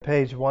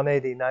Page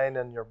 189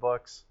 in your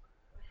books.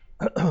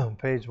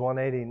 Page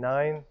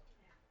 189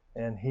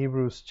 and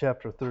Hebrews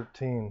chapter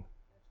 13.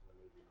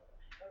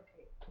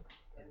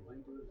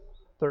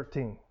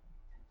 13.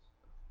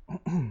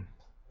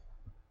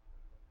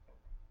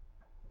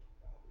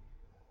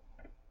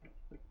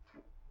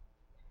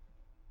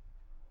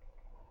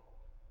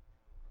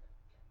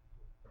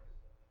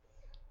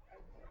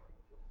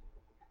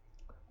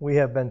 We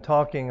have been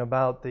talking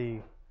about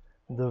the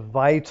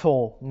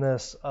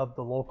vitalness of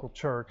the local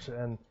church,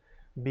 and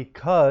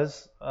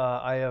because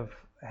I have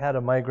had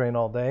a migraine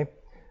all day,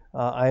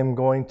 I'm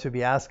going to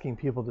be asking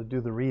people to do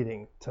the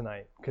reading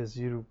tonight because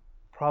you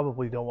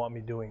probably don't want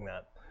me doing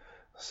that.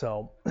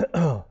 So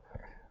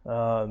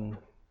um,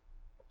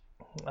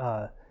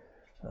 uh,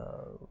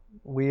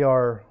 we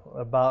are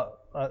about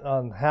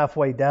on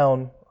halfway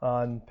down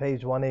on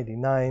page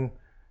 189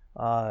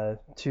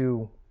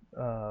 to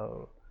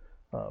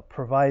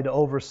provide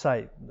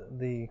oversight.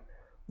 It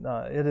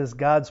is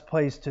God's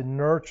place to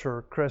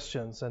nurture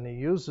Christians, and He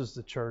uses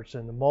the church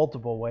in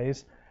multiple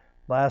ways.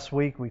 Last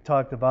week we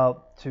talked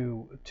about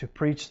to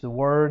preach the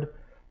word,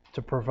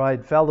 to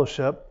provide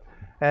fellowship,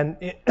 and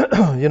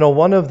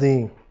one of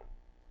the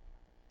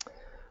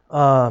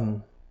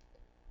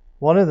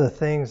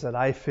things that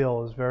I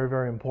feel is very,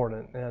 very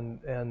important,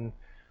 and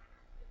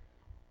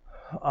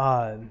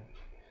uh,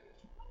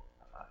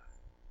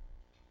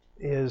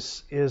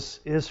 is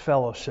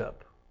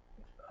fellowship.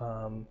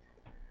 Um,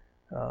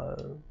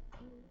 uh,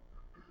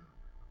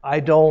 I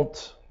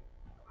don't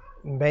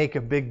make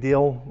a big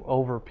deal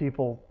over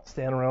people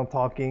standing around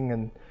talking,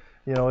 and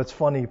it's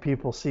funny,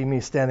 people see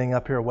me standing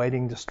up here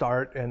waiting to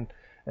start, and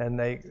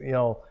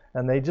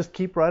they just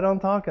keep right on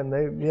talking.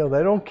 They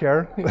don't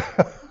care.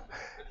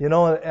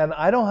 And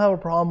I don't have a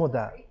problem with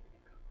that.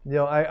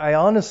 I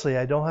honestly,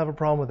 I don't have a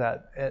problem with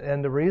that.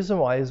 And the reason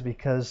why is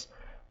because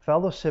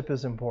fellowship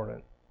is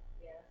important.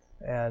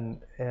 And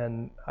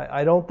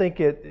I don't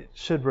think it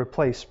should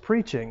replace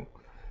preaching,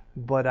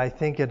 but I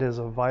think it is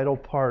a vital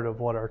part of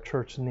what our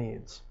church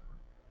needs.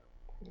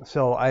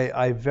 So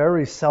I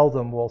very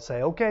seldom will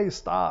say, okay,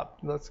 stop,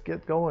 let's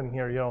get going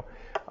here,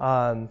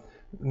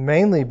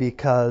 mainly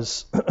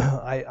because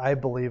I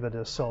believe it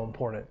is so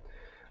important.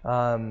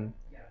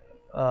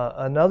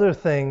 Another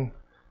thing,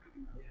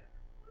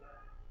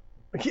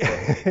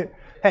 hey,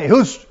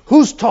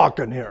 who's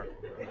talking here?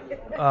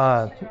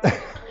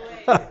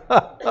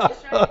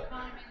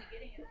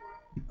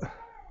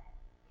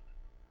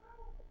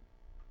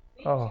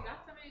 Oh,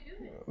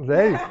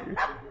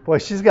 boy,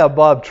 she's got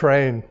Bob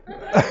trained.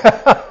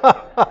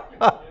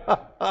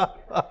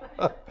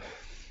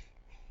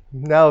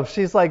 Now, if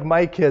she's like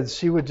my kids,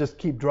 she would just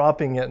keep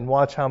dropping it and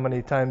watch how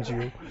many times you.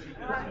 No,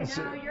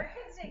 your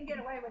kids didn't get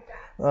away with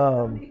that.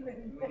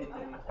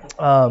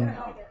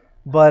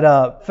 But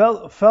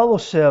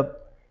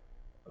fellowship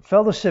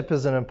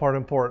is an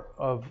important part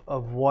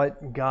of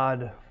what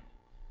God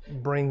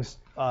brings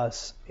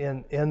us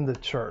in the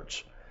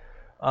church.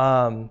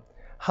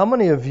 How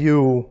many of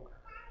you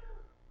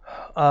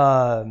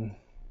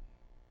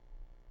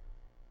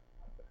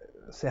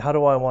say, how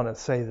do I want to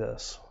say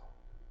this?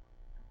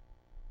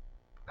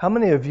 How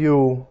many of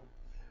you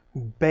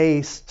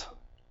base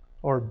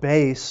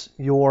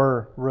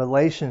your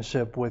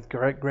relationship with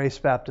Grace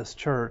Baptist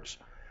Church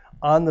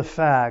on the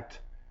fact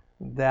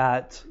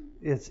that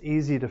it's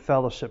easy to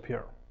fellowship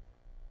here?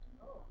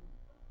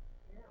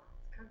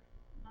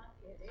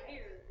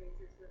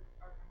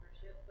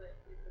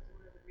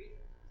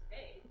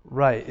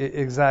 Right,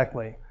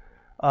 exactly.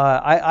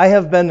 I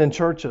have been in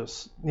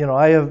churches.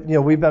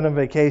 We've been on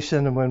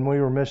vacation, and when we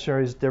were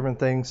missionaries, different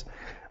things.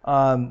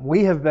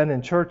 We have been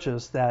in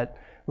churches that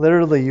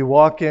literally you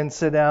walk in,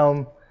 sit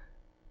down,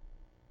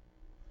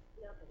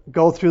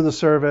 go through the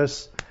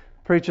service,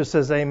 preacher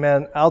says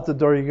amen, out the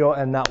door you go,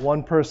 and not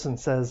one person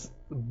says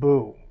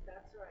boo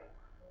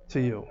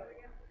to you.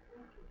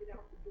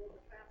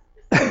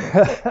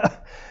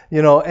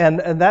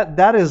 And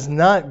that is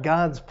not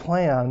God's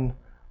plan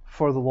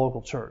for the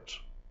local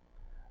church.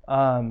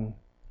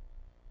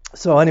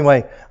 So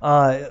anyway,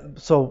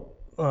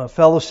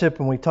 fellowship,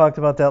 and we talked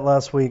about that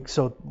last week.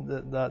 So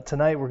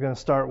tonight we're going to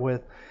start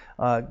with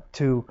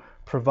to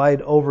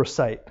provide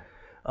oversight.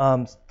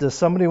 Does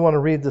somebody want to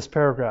read this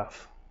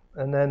paragraph?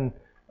 And then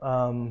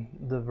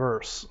the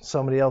verse.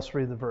 Somebody else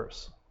read the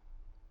verse.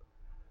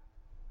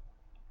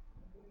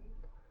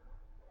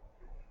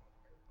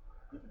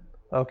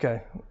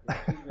 Okay.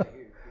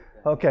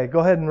 Okay, go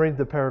ahead and read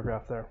the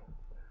paragraph there.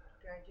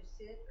 Can I just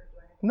sit, or do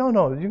I have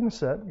No, you can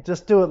sit.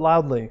 Just do it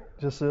loudly.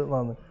 Just do it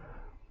loudly.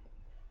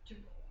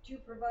 to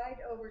provide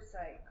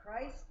oversight?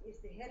 Christ is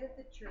the head of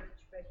the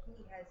church, but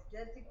He has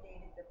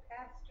designated the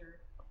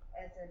pastor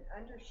as an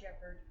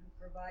under-shepherd who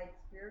provides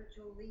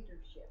spiritual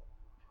leadership.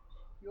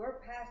 Your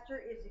pastor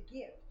is a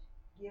gift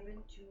given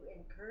to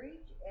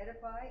encourage,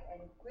 edify,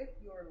 and equip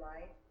your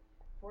life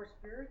for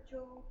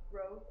spiritual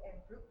growth and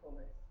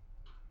fruitfulness.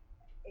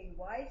 A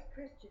wise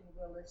Christian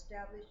will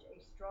establish a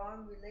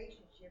strong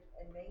relationship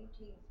and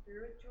maintain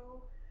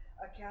spiritual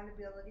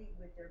accountability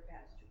with their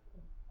pastor.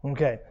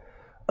 Okay.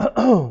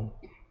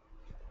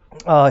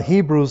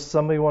 Hebrews,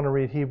 somebody want to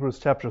read Hebrews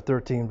chapter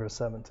 13, verse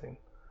 17.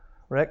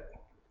 Rick?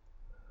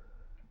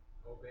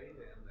 Obey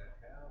them that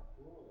have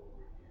rule over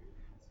you,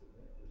 and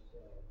submit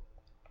yourselves,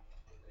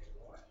 for they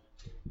watch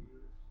to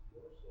hear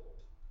your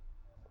souls,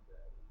 and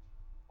that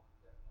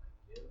might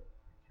give an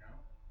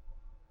account.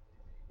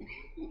 They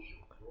may do it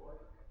with joy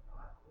and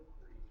not with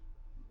grief,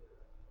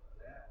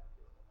 for that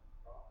is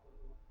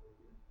unprofitable for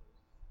your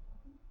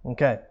souls.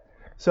 Okay.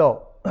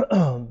 So,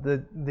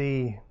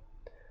 the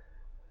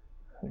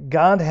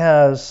God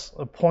has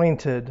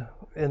appointed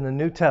in the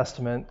New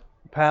Testament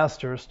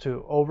pastors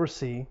to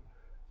oversee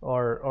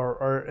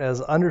or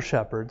as under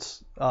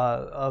shepherds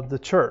of the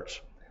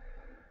church.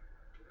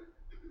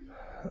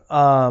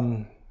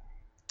 The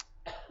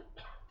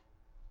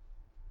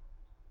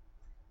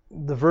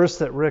verse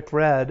that Rick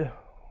read,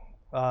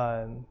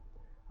 I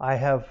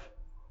haven't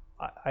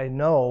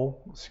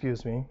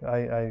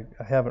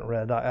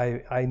read.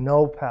 I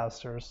know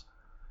pastors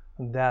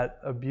that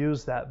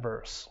abuse that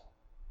verse.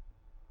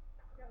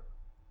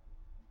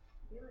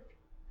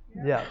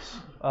 Yes.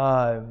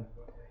 To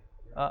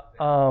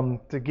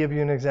give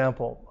you an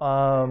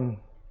example,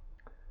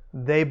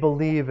 they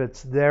believe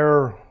it's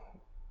their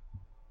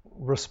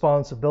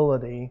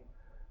responsibility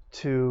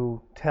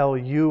to tell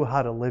you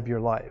how to live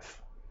your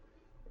life.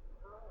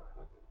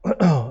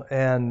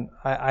 And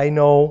I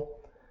know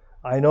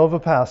of a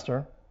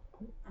pastor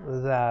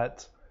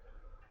that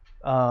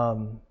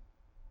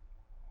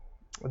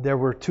there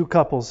were two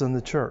couples in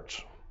the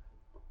church,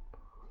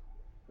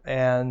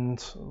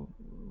 and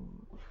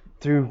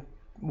through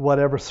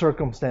whatever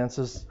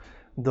circumstances,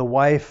 the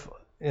wife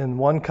in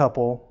one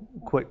couple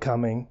quit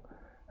coming,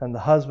 and the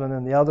husband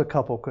in the other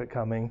couple quit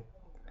coming.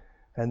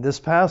 And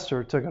this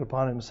pastor took it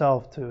upon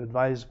himself to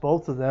advise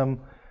both of them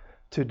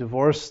to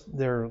divorce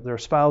their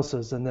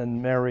spouses and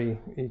then marry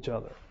each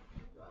other.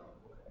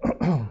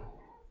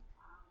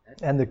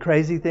 And the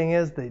crazy thing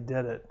is, they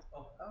did it.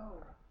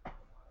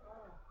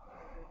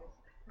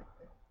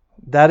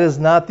 That is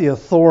not the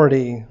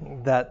authority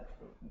that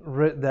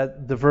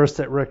the verse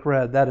that Rick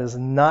read. That is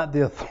not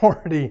the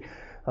authority,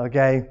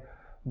 okay?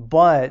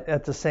 But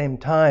at the same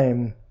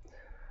time,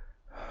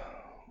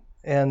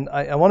 and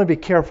I want to be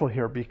careful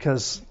here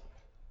because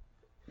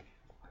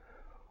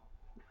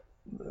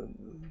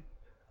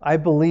I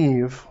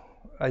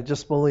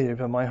just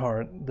believe in my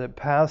heart that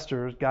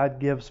pastors, God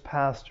gives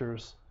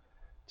pastors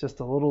just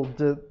a little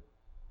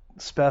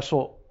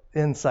special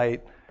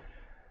insight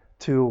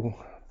to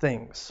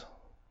things,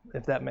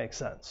 if that makes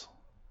sense.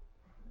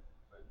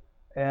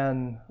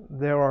 And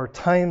there are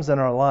times in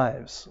our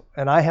lives,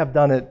 and I have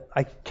done it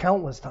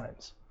countless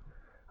times.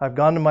 I've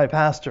gone to my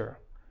pastor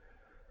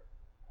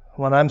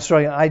when I'm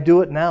struggling. I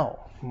do it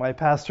now. My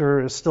pastor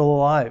is still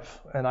alive,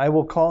 and I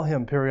will call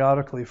him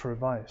periodically for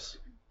advice.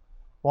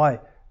 Why?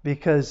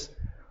 Because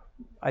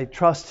I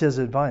trust his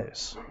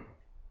advice.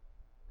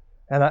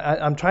 And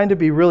I'm trying to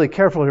be really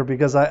careful here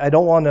because I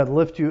don't want to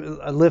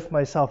lift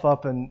myself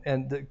up,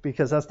 and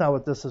because that's not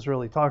what this is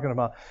really talking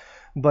about.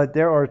 But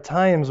there are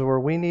times where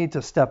we need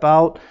to step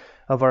out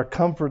of our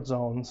comfort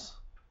zones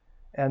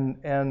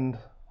and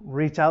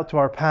reach out to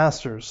our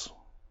pastors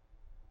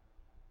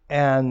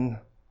and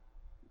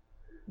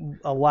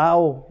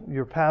allow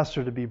your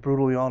pastor to be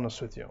brutally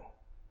honest with you.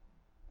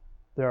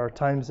 There are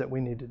times that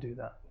we need to do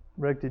that.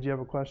 Rick, did you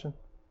have a question?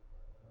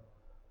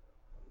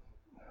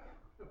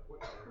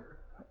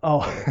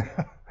 Oh,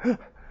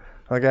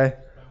 okay.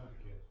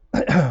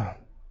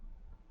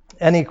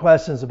 Any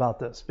questions about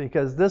this?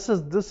 Because this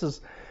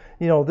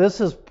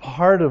is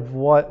part of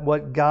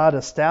what God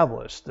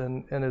established,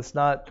 and it's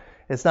not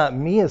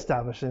me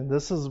establishing.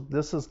 This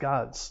is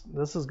God's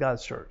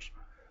church.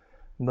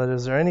 But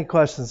is there any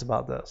questions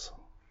about this?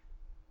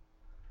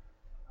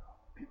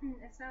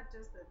 It's not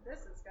just that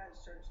this is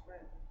God's church,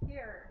 but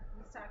here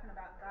he's talking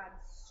about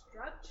God's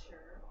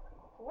structure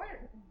for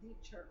the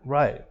church.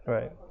 Right. The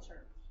local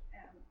church.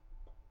 And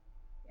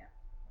yeah.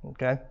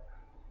 Okay.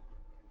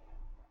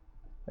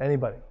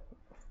 Anybody?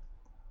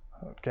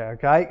 Okay.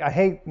 I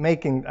hate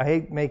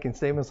making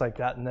statements like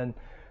that, and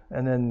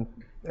then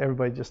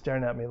everybody just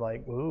staring at me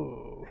like,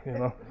 ooh,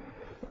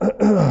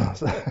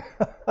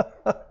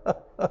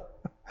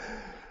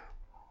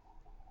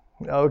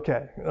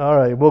 Okay. All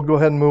right. We'll go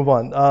ahead and move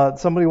on.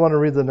 Somebody want to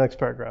read the next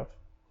paragraph?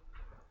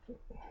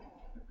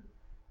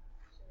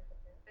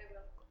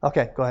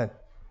 Okay. Go ahead.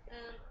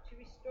 To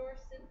restore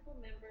sinful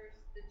members,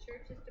 the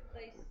church is a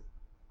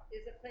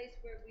place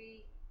where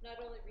we not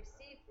only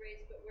receive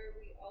grace, but where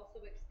we also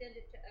extend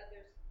it to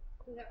others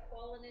who have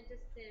fallen into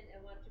sin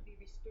and want to be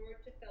restored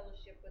to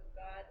fellowship with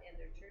God and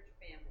their church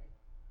family.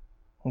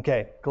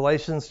 Okay.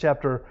 Galatians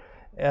chapter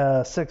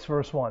 6,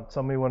 verse 1.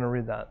 Somebody want to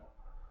read that?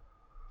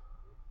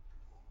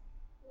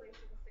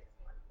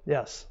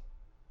 Yes.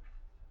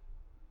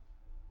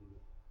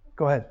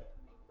 Go ahead.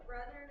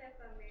 Brethren, if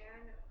a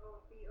man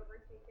be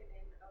overtaken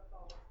in a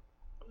fault,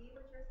 ye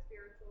which are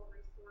spiritual,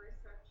 restore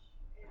such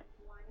an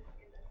one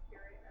in the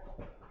spirit of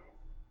meekness,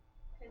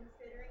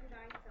 considering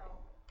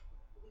thyself,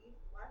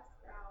 lest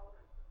thou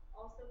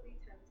also be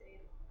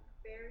tempted.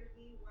 Bear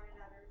ye one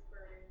another's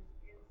burdens,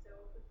 and so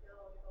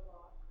fulfill the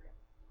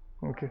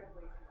Okay.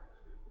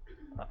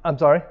 I'm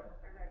sorry?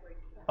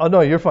 Oh,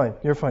 no, you're fine.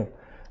 You're fine.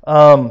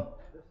 Um,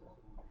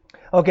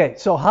 okay,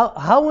 so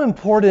how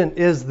important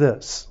is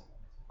this?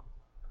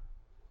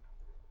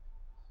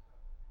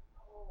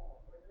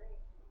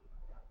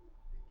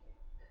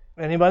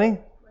 Anybody?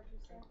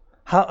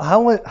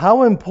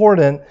 How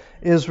important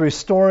is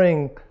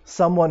restoring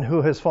someone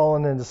who has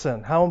fallen into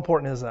sin? How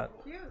important is that?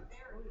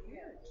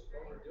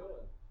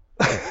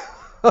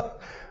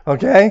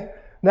 Okay.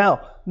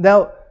 Now,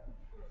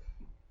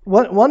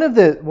 one of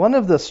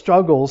the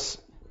struggles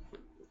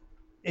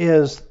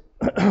is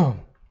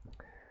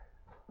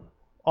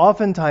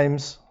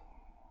oftentimes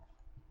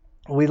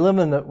we live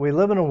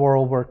in a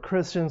world where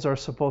Christians are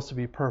supposed to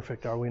be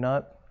perfect, are we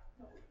not?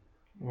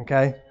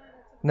 Okay.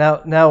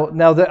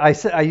 Now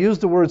that I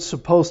used the word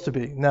supposed to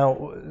be.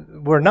 Now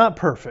we're not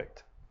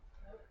perfect.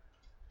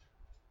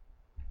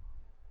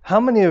 How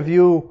many of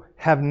you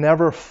have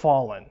never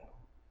fallen?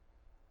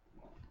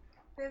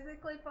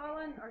 Physically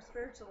fallen or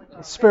spiritually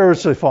fallen?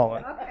 Spiritually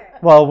fallen. Okay.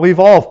 Well, we've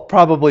all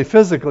probably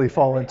physically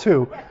fallen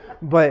too,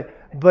 but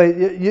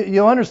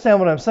you understand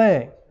what I'm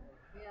saying.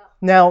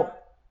 Now,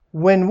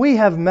 when we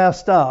have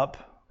messed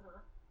up,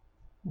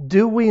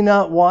 do we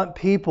not want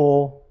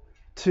people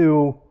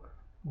to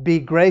be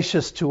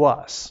gracious to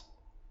us?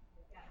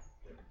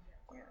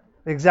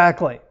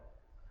 Exactly.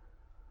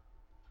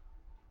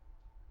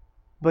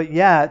 But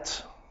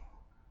yet,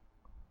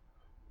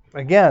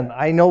 again,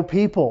 I know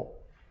people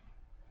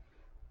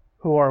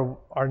who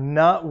are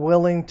not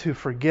willing to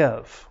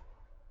forgive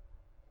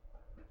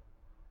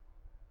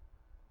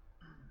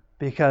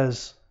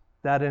because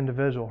that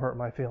individual hurt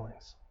my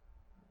feelings.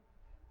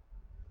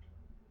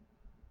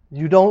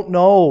 You don't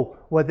know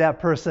what that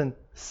person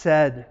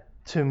said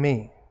to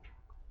me,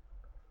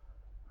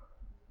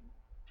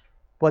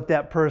 what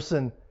that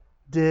person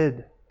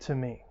did to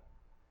me.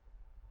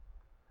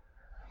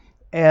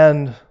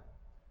 And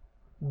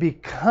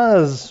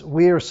because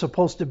we are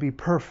supposed to be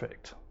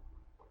perfect,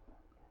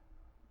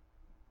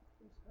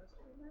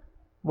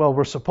 well,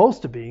 we're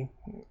supposed to be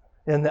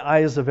in the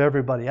eyes of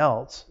everybody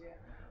else,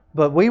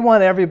 but we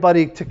want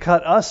everybody to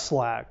cut us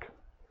slack,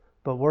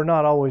 but we're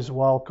not always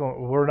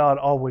welcome, we're not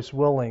always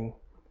willing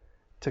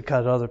to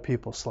cut other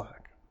people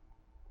slack.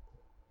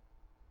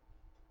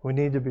 We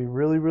need to be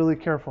really, really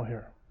careful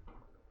here.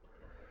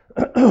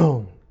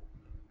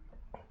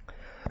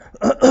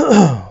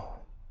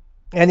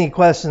 Any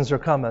questions or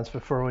comments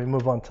before we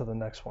move on to the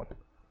next one?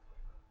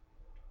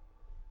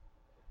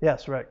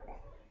 Yes, Rick.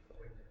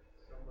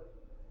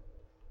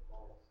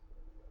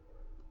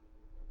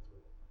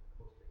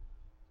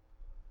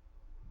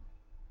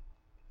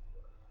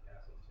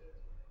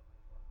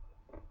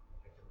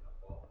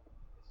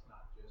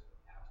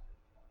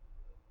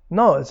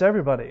 No, it's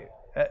everybody.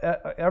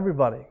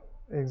 Everybody.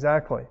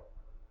 Exactly.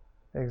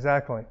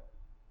 Exactly.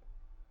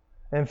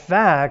 In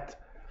fact,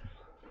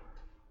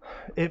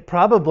 it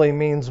probably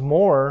means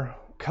more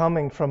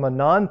coming from a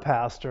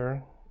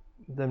non-pastor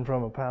than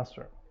from a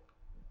pastor.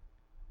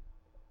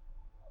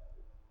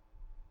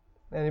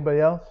 Anybody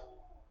else?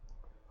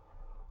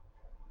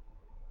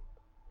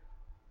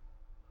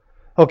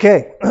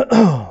 Okay.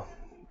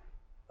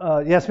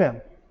 Yes,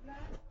 ma'am.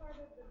 Last part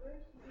of the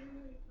verse you didn't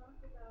really talk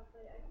about,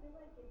 but I feel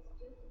like it's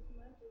just as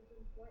much as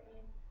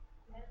important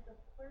as the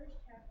first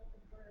half of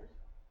the verse,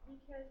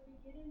 because we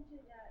get into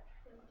that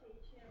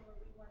temptation where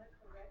we want to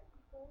correct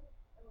people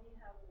and we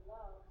have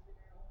loves in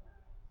our own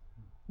eyes.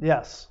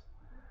 Yes.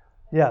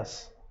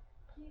 Yes.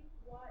 Keep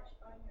watch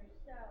on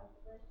yourself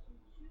lest you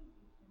too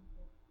be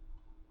tempted.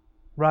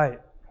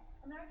 Right.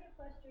 I mean, I get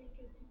frustrated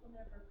because people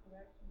never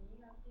correct me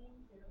on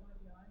things. They don't want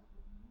to be honest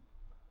with me.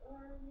 Or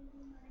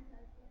maybe my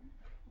husband.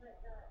 But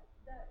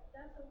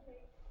that's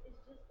okay. It's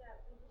just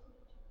that we just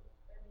need to,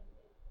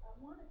 I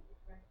want to be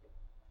corrected.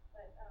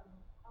 But I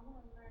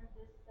want to learn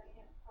this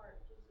second part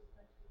just as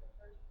much as the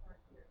first part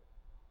here.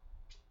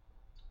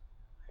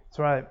 That's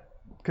right.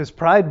 Because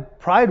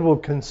pride will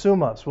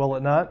consume us, will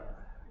it not?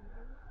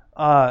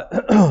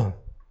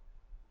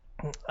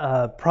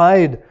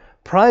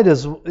 Pride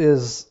is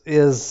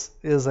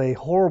a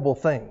horrible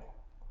thing,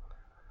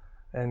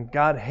 and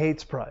God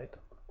hates pride.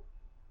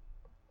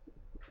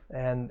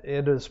 And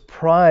it is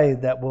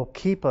pride that will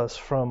keep us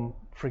from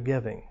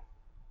forgiving.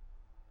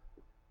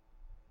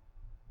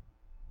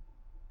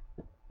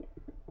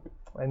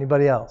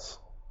 Anybody else?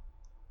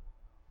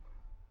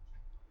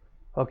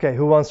 Okay,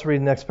 who wants to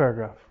read the next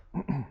paragraph?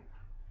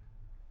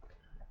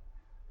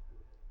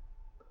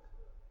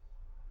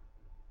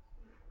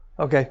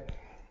 Okay.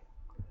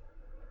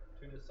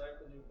 To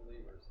disciple new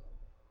believers.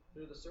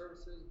 Through the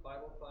services,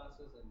 Bible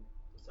classes, and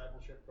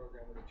discipleship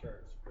program of the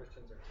church,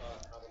 Christians are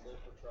taught how to live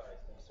for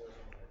Christ and serve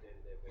Him on a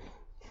day-to-day basis.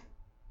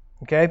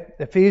 Okay,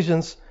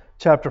 Ephesians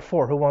chapter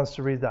 4. Who wants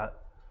to read that?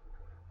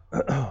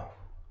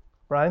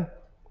 Brian?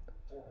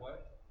 For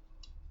what?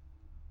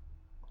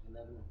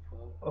 11 and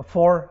 12.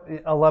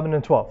 4, 11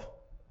 and 12. 4,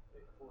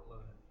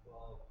 11, and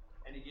 12.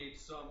 And he gave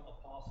some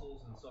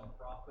apostles and some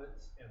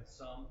prophets and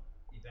some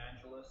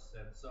evangelists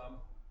and some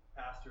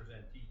pastors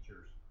and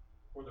teachers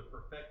for the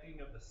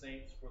perfecting of the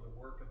saints, for the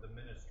work of the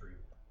ministry,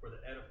 for the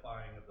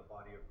edifying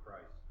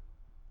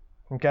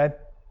Okay?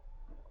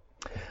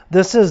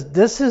 This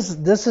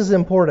is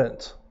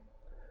important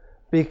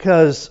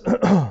because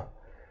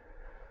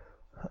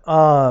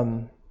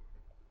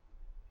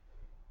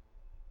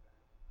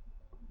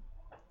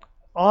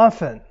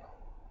often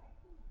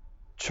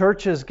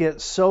churches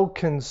get so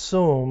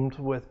consumed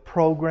with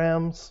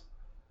programs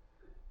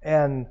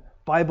and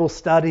Bible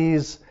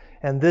studies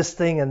and this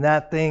thing and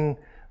that thing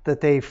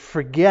that they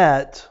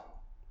forget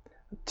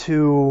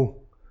to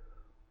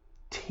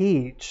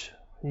teach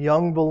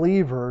young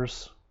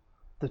believers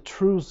the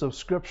truths of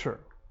Scripture.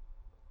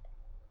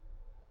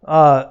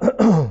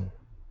 I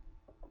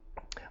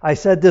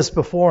said this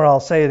before, I'll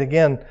say it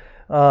again.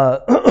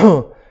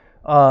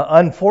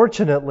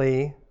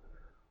 Unfortunately,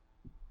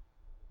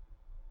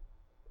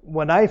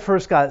 when I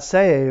first got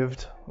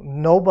saved,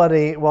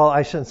 nobody, well,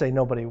 I shouldn't say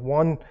nobody,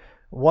 one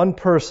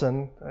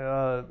person,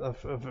 a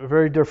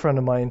very dear friend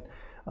of mine,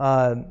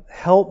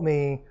 helped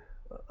me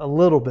a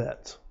little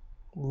bit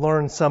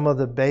learn some of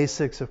the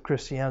basics of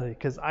Christianity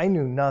because I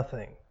knew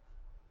nothing.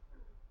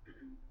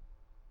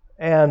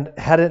 And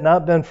had it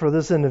not been for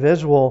this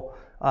individual,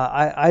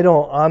 I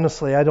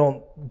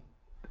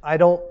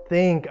don't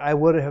think I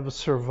would have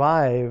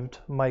survived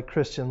my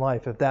Christian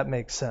life, if that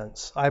makes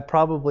sense. I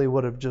probably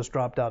would have just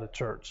dropped out of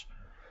church.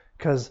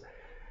 Because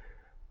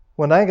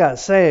when I got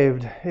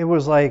saved, it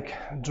was like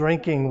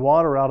drinking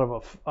water out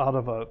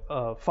of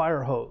a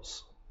fire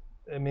hose.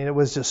 I mean, it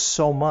was just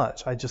so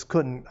much. I just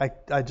couldn't,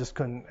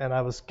 and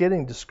I was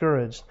getting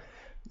discouraged.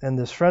 And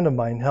this friend of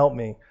mine helped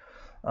me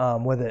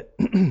with it.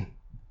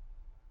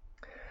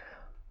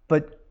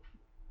 But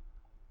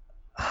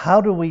how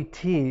do we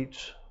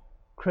teach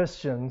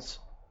Christians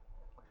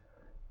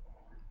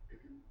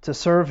to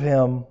serve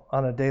Him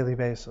on a daily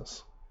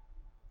basis?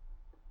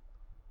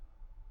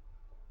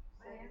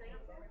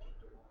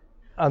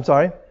 I'm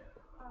sorry?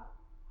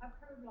 I've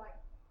heard like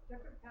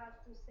different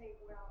pastors say,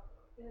 well,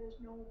 there's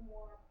no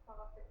more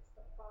prophets.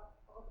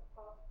 All the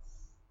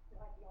prophets died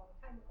a long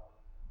time ago.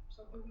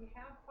 So do we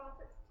have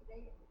prophets today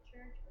in the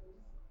church? Or is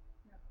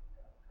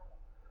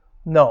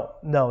No,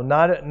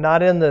 not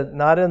in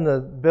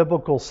the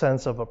biblical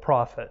sense of a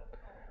prophet.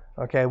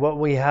 Okay, what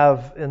we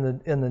have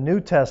in the New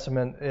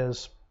Testament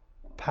is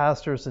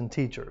pastors and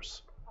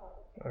teachers.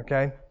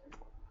 Okay,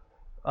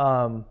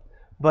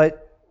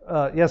 but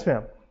yes,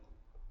 ma'am.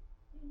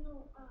 You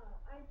know,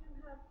 I do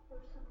have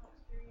personal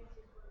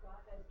experiences where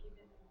God has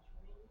given me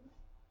dreams.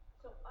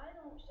 So I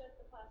don't shut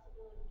the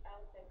possibility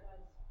out that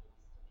God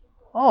speaks to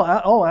people.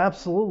 Oh,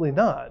 absolutely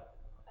not.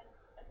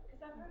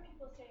 Because I've heard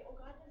people say, oh,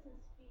 God doesn't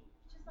speak.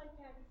 Just like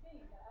Patty's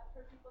saying that. I've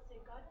heard people say,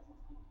 God doesn't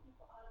speak to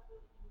people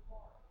audibly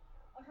anymore.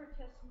 I've heard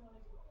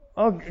testimonies of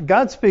people. Oh,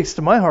 God speaks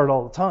to my heart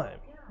all the time.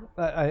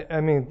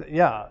 I mean,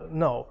 yeah,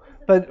 no.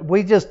 But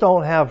we just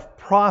don't have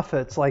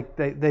prophets like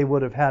they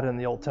would have had in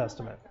the Old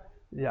Testament.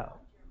 Yeah.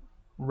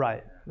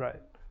 Right.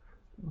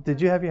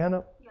 Did you have your hand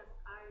up? Yes,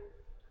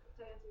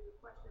 to answer your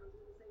question, I was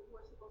going to say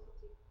we're supposed to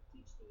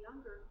teach the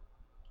younger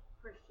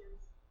Christians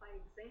by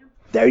example.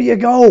 There you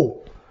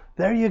go.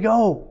 Not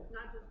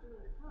just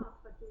doing the talk,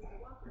 but doing the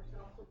walk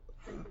ourselves so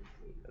they can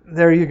see.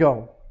 There you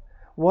go.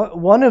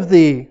 One of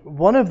the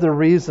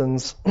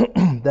reasons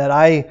that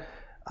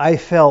I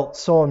felt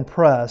so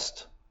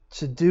impressed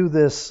to do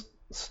this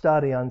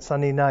study on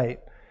Sunday night,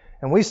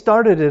 and we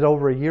started it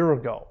over a year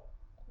ago.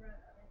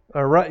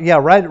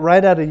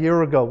 Right at a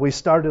year ago we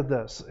started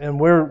this, and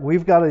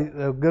we've got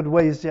a good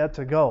ways yet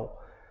to go.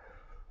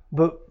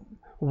 But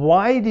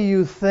why do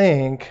you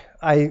think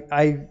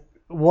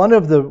one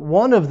of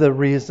the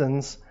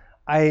reasons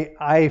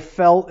I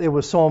felt it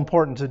was so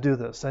important to do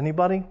this?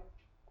 Anybody?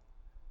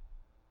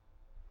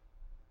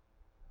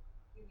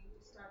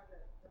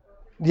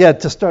 Yeah,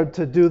 to start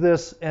to do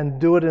this and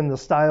do it in the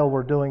style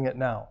we're doing it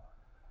now.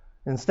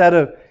 Instead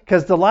of,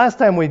 because the last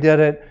time we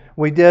did it,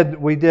 we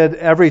did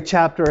every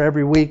chapter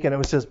every week, and it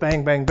was just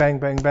bang, bang, bang,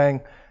 bang,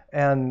 bang,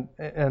 and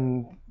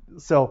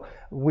so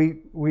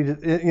we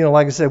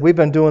like I said, we've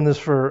been doing this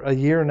for a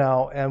year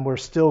now, and we're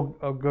still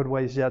a good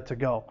ways yet to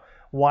go.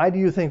 Why do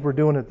you think we're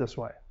doing it this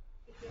way?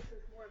 It gives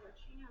us more of a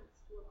chance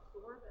to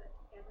absorb it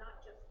and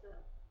not just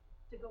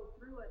to go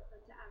through it,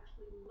 but to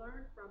actually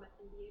learn from it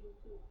and be able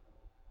to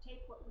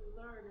take what we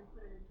learn and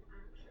put it into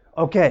action.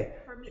 Okay,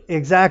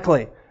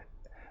 exactly.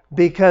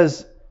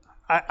 Because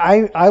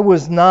I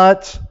was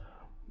not,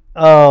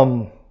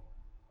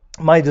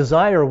 my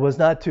desire was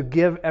not to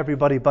give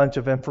everybody a bunch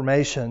of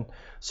information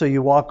so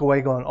you walk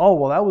away going, oh,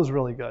 well, that was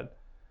really good.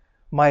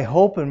 My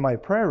hope and my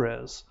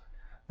prayer is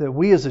that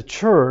we as a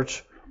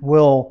church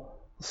will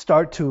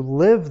start to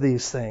live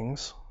these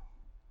things.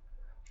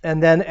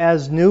 And then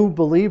as new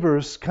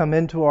believers come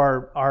into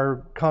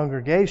our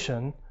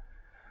congregation,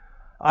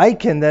 I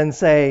can then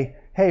say,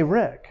 hey,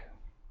 Rick,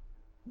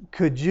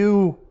 could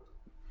you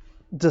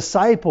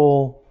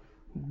disciple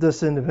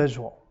this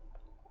individual?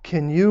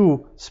 Can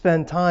you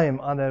spend time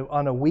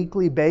on a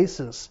weekly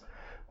basis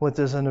with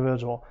this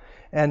individual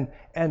and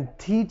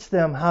teach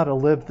them how to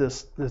live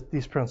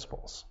these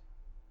principles?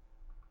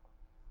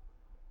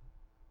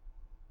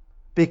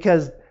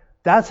 Because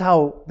that's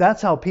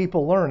how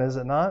people learn, is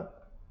it not?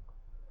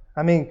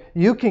 I mean,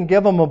 you can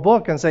give them a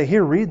book and say,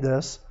 here, read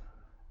this.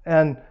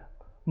 And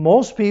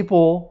most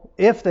people,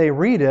 if they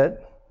read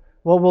it,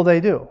 what will they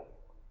do?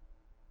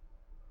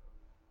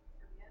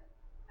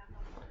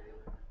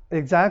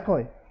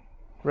 Exactly.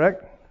 Rick?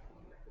 Think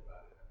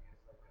about it. I mean,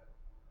 it's like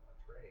a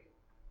trade. You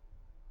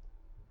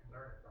can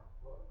learn it from a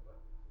book, but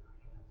if you're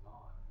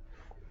hands-on,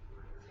 is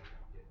where you're going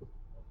to get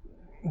most of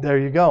that. There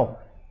you go.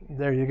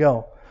 There you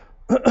go.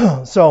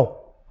 So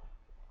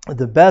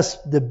the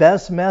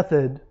best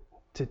method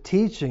to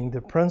teaching the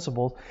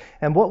principles,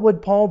 and what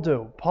would Paul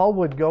do? Paul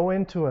would go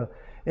into a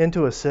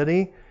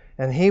city,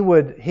 and he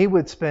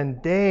would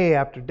spend day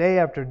after day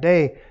after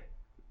day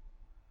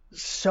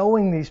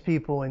showing these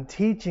people and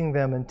teaching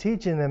them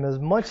as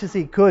much as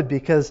he could,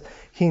 because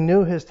he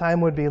knew his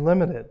time would be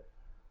limited.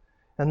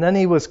 And then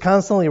he was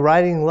constantly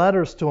writing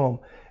letters to them,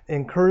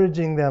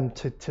 encouraging them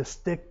to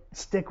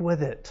stick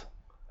with it.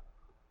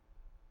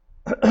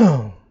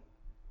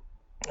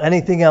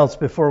 Anything else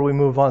before we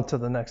move on to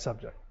the next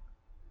subject?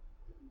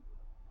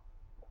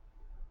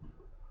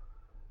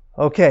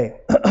 Okay.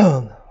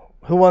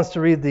 Who wants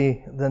to read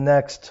the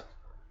next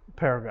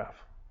paragraph?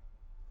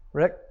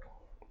 Rick?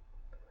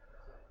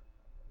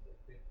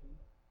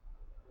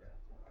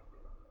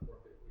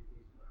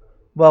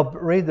 Well,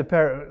 read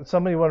the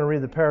somebody want to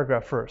read the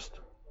paragraph first?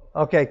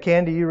 Okay,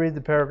 Candy, you read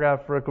the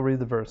paragraph. Rick will read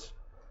the verse. To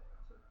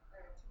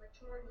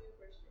mature new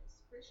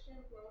Christians. Christian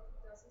growth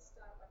doesn't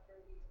stop after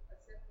we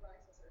accept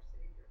Christ as our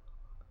Savior.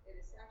 It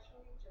is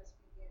actually just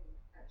beginning.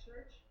 At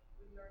church,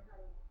 we learn how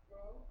to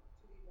grow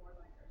to be more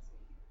like our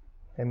Savior.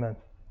 Amen.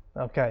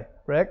 Okay,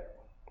 Rick?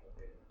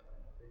 Okay,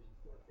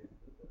 Ephesians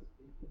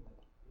 4:15 says,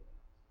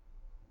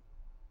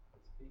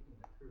 speaking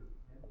the truth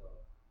in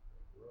love, may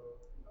grow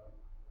up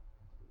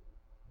into Him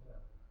in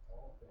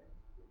all things,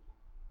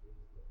 which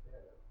is the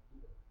head of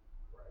even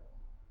Christ.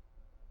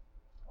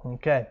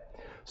 Okay.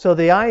 So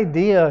the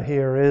idea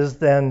here is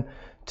then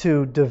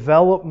to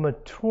develop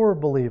mature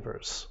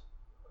believers.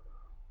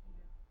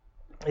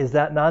 Is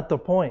that not the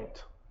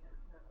point?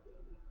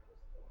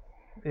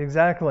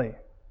 Exactly.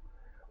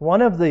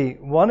 One of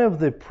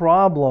the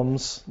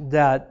problems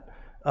that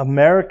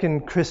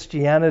American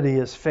Christianity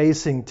is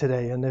facing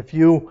today, and if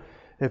you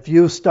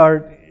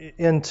start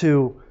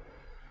into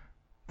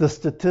the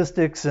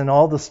statistics and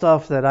all the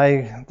stuff that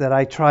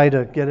I try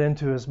to get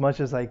into as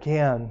much as I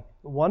can,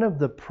 one of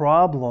the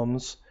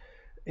problems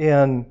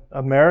in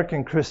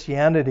American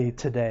Christianity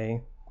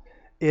today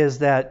is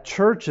that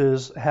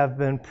churches have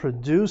been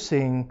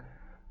producing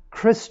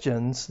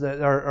Christians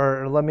that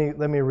are, or let me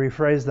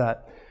rephrase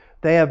that.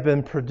 They have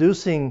been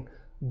producing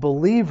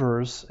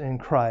believers in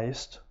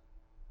Christ,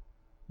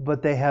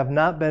 but they have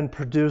not been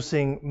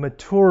producing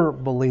mature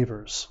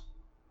believers.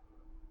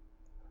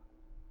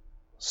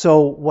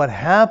 So what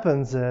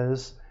happens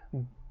is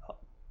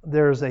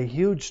there's a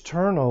huge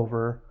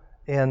turnover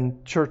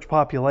in church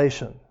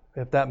population,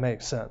 if that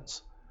makes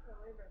sense.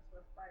 Believers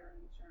with fire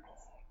insurance.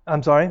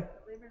 I'm sorry?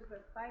 Believers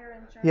with fire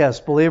insurance.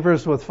 Yes,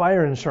 believers with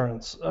fire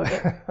insurance.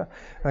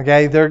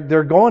 Okay,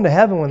 they're going to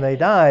heaven when they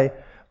die,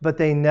 but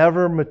they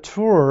never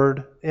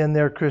matured in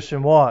their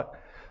Christian walk.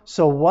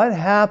 So what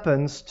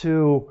happens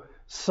to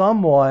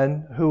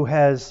someone who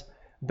has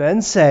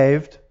been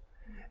saved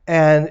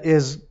and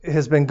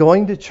has been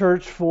going to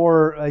church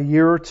for a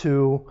year or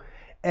two,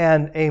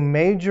 and a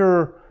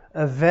major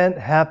event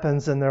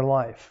happens in their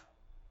life?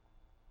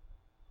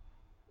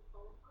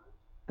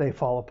 They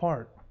fall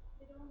apart.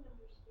 They don't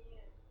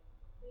understand.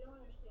 They don't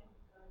understand who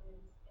God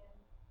is,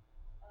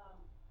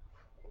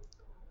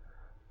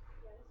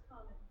 and it's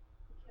common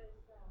because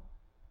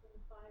when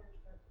the fire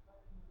starts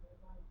burning in their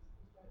lives,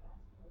 they start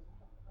asking those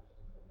tough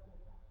questions that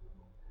nobody has to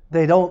know.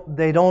 They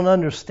don't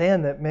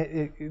understand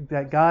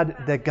that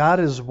God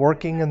is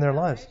working in their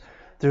lives.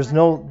 There's The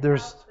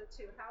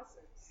two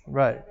houses.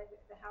 right.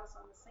 The house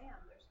on the sand,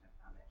 there's no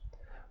foundation.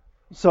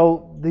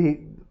 So the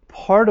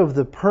part of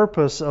the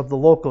purpose of the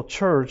local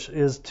church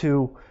is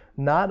to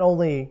not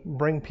only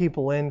bring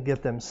people in,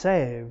 get them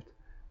saved,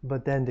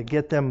 but then to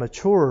get them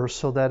mature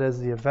so that as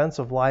the events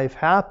of life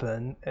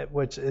happen,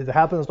 which it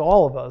happens to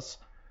all of us,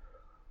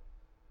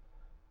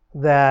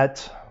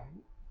 that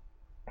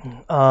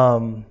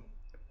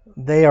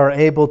they are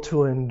able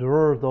to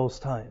endure those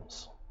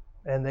times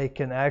and they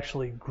can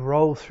actually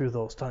grow through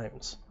those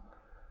times.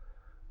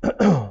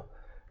 We've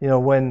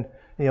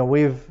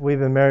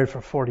been married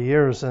for 40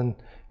 years, and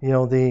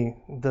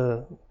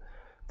the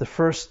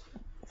first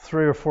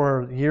 3 or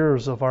 4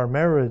 years of our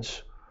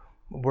marriage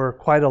were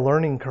quite a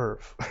learning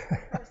curve.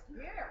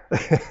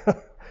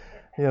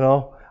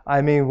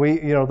 I mean,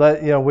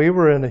 we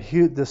were in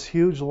this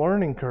huge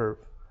learning curve,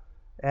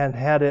 and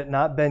had it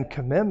not been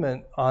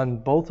commitment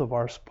on both of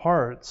our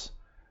parts,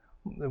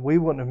 we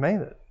wouldn't have made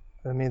it.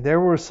 I mean, there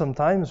were some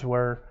times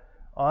where,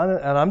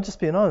 and I'm just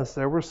being honest,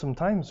 there were some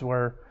times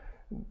where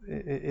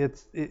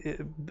it's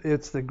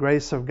the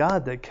grace of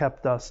God that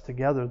kept us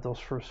together those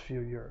first few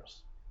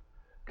years,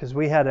 because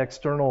we had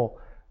external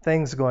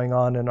things going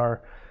on in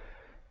our.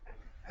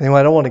 Anyway,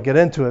 I don't want to get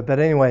into it, but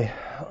anyway,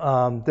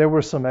 there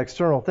were some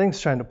external things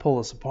trying to pull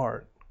us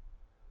apart.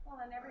 Well,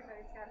 and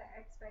everybody's got an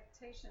expectation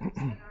expectations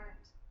that aren't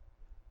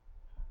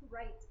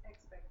right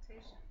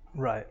expectations.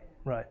 Right,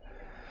 right.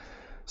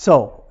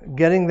 So,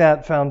 getting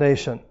that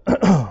foundation.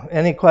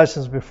 Any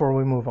questions before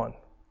we move on?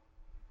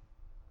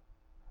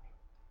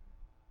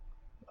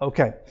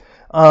 Okay.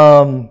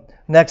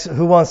 Next,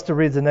 who wants to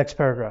read the next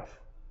paragraph?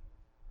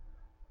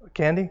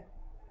 Candy? To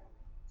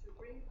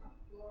bring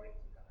glory to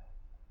God.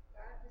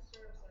 God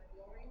deserves our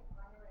glory,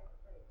 honor, and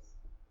praise.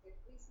 It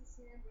pleases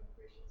Him when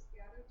Christians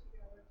gather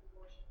together to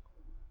worship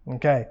Him.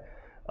 Okay.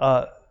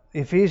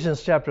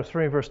 Ephesians chapter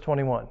 3, verse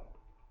 21.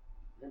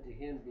 And to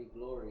Him be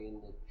glory in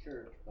the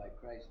church by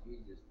Christ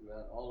Jesus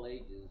throughout all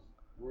ages,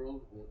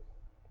 world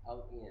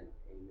without end.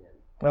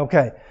 Amen.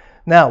 Okay.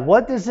 Now,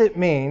 what does it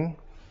mean?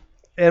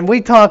 And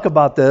we talk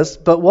about this,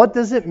 but what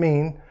does it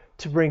mean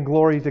to bring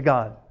glory to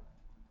God?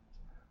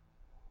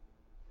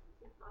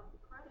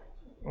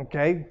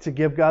 Okay, to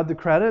give God the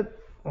credit.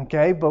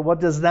 Okay, but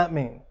what does that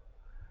mean?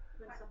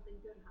 When something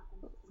good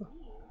happens to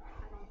me,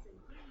 I don't say,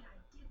 hey, I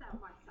did that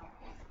myself.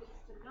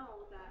 It's to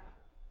know that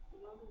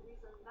the only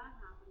reason that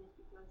happened is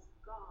because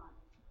God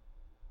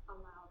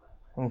allowed it.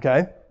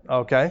 Okay,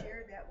 okay,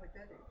 Share that with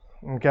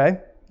others. okay,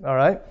 all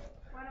right.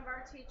 One of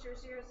our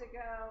teachers years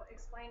ago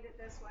explained it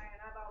this way, and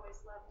I've always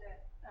loved it.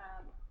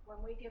 When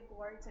we give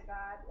glory to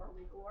God or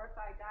we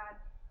glorify God,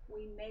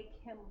 we make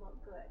Him look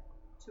good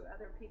to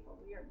other people.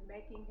 We are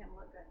making Him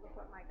look good. Look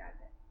what my God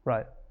did.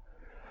 Right.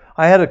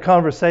 I had a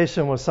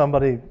conversation with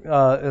somebody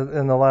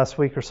in the last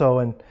week or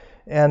so,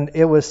 and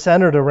it was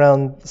centered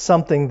around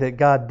something that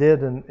God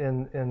did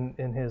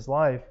in his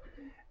life.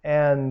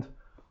 And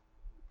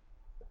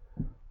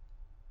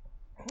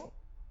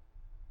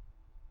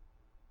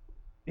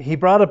he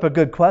brought up a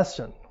good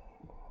question.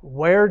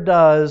 Where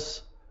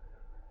does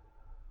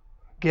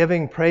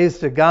giving praise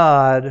to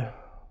God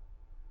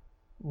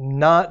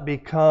not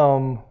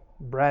become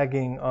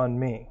bragging on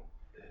me?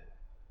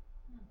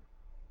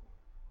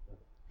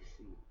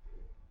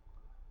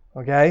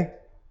 Okay?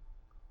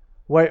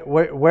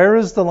 Where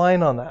is the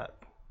line on that?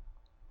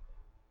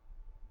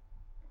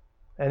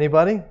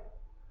 Anybody?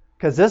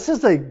 Because this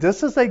is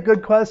a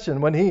good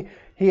question. When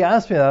he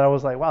asked me that, I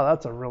was like, wow,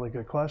 that's a really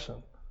good question.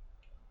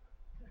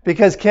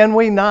 Because can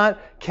we not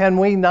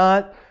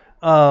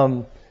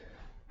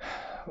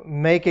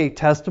make a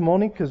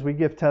testimony? Because we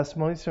give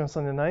testimonies here on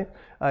Sunday night.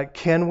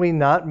 Can we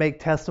not make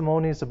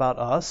testimonies about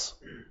us?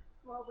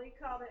 Well, we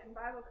called it in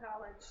Bible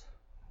college.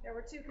 There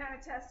were two kind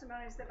of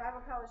testimonies that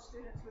Bible college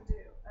students would do.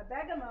 A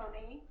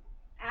begamony,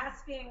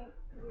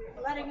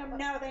 letting them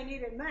know they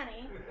needed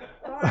money,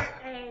 or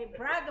a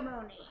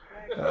bragamony.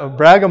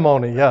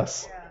 Bragamony,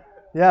 yes.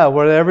 Yeah,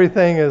 where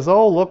everything is,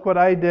 oh, look what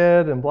I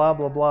did, and blah,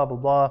 blah, blah, blah,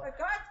 blah. But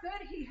God's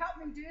good. He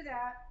helped me do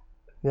that.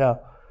 Yeah.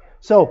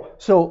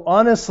 So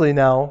honestly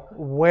now,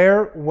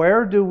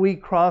 where do we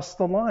cross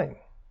the line?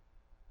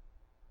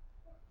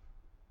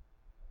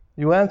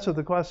 You answer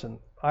the question.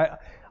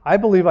 I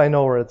believe I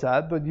know where it's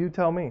at, but you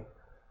tell me.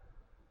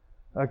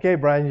 Okay,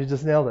 Brian, you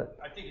just nailed it.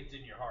 I think it's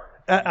in your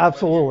heart.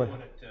 Absolutely. Whether you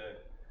want it to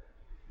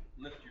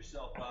lift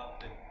yourself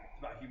up, and it's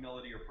about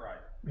humility or pride.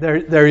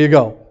 There you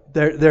go.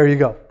 There you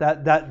go.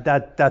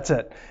 That's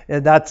it.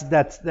 And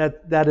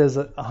that is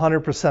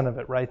 100% of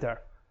it right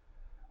there.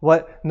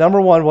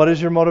 Number one, what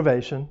is your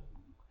motivation?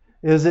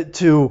 Is it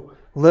to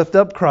lift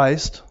up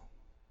Christ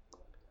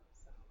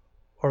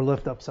or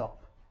lift up self?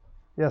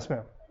 Yes, ma'am.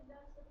 And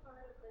that's the part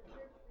of the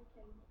church we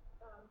can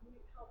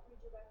help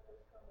redirect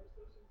those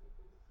conversations. If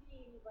we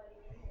see anybody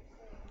in here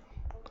saying,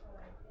 look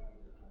what I did,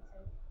 you can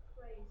say,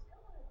 praise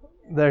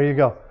God. There you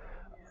go.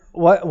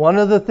 One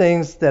of the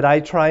things that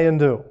I try and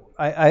do,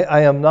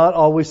 I am not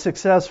always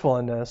successful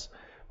in this,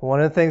 but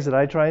one of the things that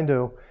I try and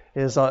do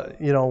is,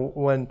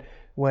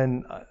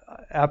 when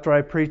after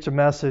I preach a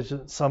message,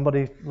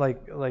 somebody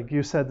like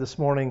you said this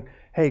morning,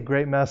 hey,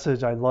 great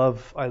message, I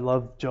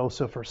love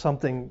Joseph, or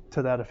something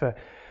to that effect.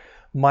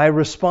 My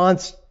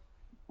response,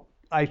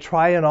 I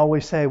try and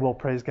always say, well,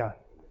 praise God.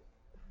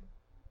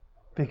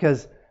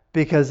 Because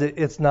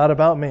it's not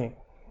about me.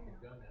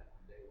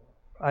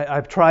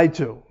 I've tried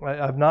to.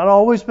 I've not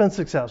always been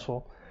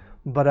successful,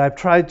 but I've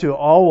tried to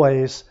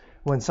always,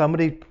 when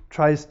somebody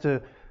tries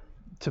to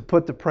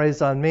put the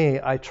praise on me,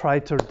 I try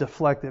to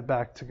deflect it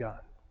back to God.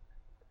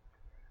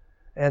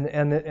 And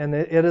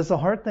it is a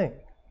hard thing.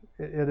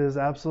 It is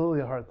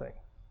absolutely a hard thing.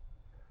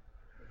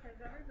 Because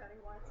everybody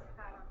wants a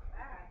pat on the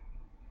back,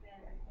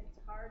 then it's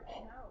hard to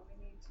know.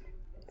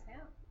 It's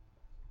Him.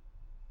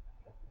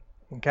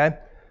 Okay?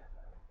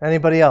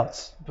 Anybody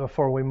else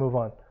before we move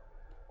on?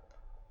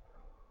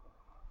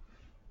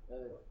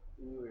 When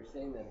you were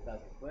saying that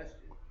about the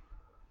question,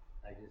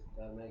 I just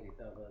automatically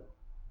thought about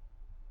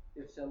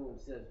if someone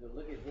says, well,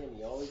 look at him,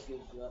 he always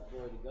gives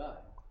glory to God,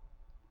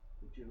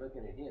 but you're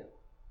looking at him.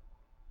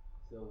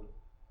 So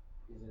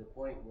is it a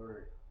point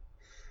where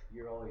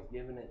you're always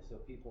giving it so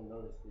people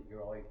notice that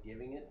you're always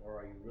giving it, or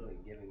are you really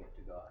giving it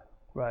to God?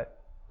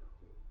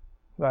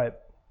 Right.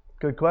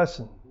 Good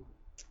question.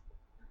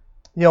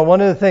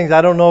 One of the things,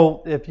 I don't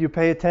know if you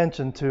pay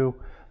attention to,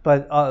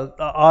 but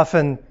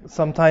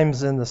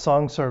sometimes in the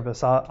song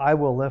service, I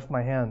will lift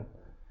my hand,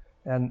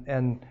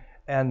 and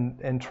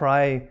and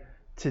try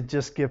to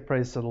just give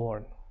praise to the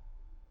Lord.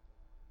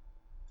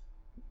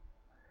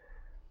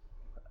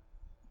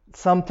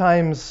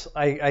 Sometimes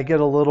I get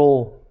a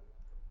little,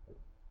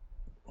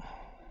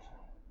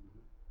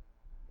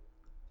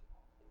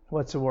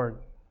 what's the word?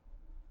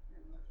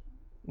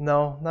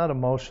 No, not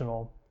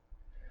emotional.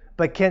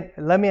 But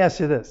let me ask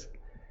you this.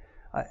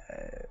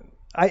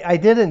 I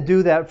didn't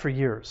do that for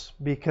years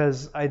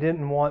because I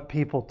didn't want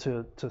people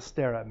to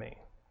stare at me.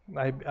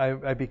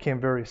 I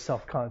became very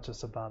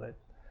self-conscious about it.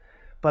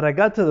 But I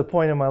got to the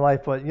point in my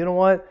life, but you know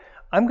what?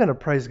 I'm going to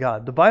praise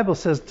God. The Bible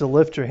says to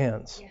lift your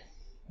hands.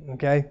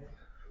 Okay?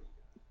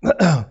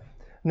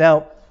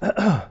 Now,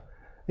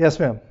 yes,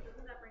 ma'am. Doesn't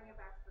that bring it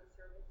back to the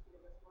service you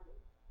did this morning?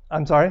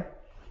 I'm sorry?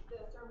 The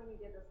sermon you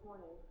did this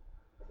morning,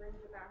 it brings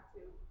it back to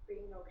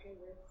being okay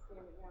with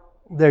standing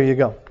out. There you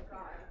go.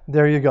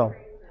 There you go.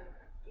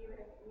 Even if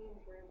it means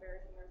we're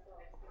embarrassing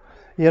ourselves.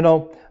 You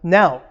know,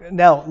 now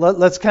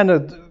let's kind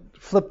of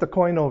flip the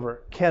coin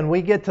over. Can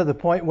we get to the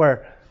point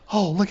where,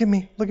 oh, look at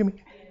me.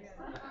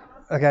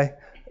 Okay?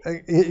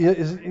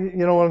 You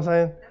know what I'm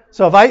saying?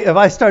 So if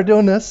I start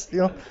doing this,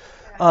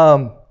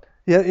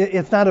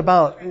 it's not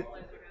about.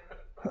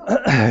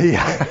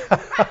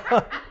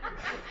 Yeah.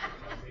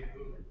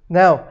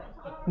 Now,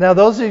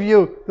 those of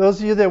you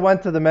that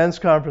went to the men's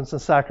conference in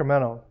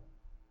Sacramento,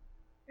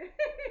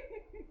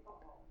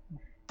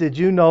 did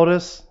you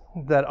notice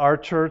that our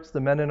church, the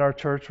men in our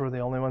church, were the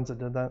only ones that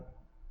did that?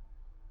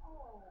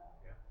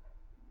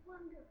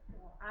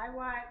 I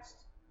watched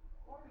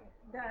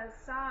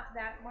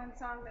that one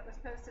song that was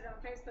posted on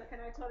Facebook,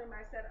 and I told him,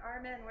 I said,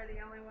 our men were the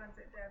only ones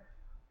that did.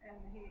 And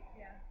he,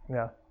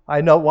 Yeah.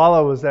 I know, while I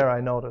was there,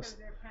 I noticed.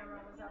 their camera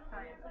was up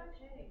high.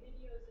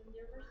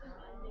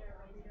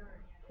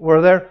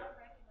 Were there?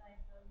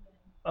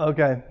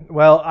 Okay.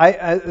 Well,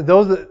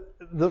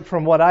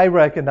 from what I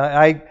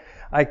recognize,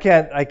 I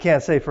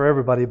can't say for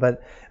everybody,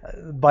 but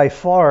by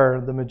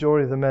far the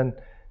majority of the men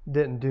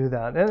didn't do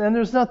that. And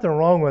there's nothing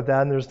wrong with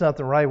that, and there's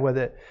nothing right with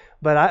it.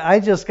 But I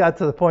just got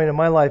to the point in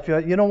my life,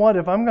 you know what?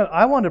 If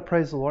I want to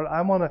praise the Lord,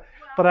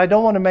 but I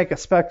don't want to make a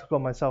spectacle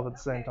of myself at the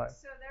same time.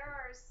 So there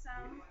are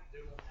some.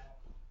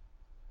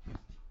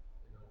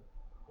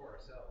 For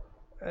ourselves.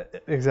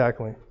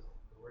 Exactly.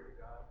 Glory to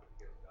God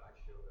because God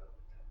showed up.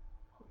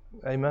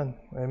 Amen.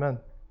 Amen.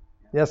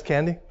 Yes,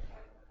 Candy?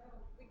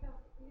 Because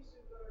we used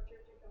to go to a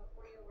church in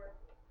California where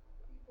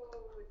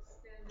people would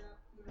stand up,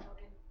 and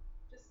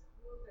just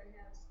move their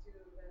hands to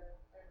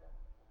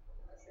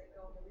let's say,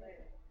 golden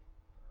lyric,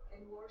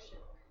 and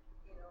worship,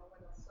 when a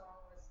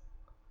song was,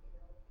 being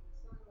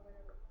sung or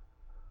whatever.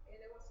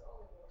 And it was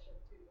all in worship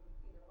too,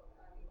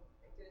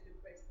 they didn't do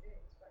praise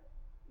things, but,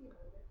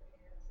 lift their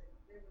hands and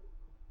they would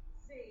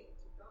sing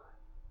to God,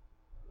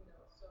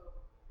 so,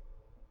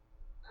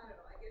 I don't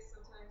know, I guess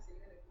sometimes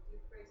even if you do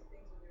praise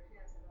things with your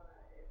hands and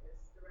if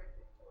it's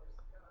directed towards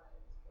God,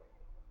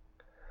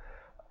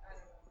 I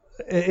don't know.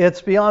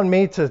 It's beyond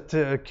me to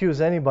accuse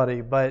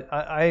anybody, but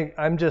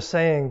I'm just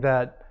saying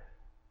that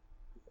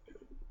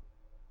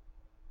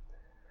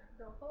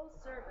The whole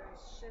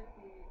service should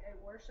be a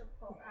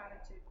worshipful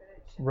attitude, but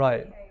it should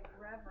right. be a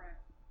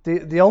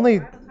reverent. The only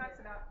The Bible talks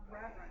about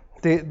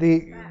reverence. the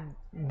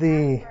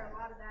That's where a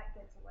lot of that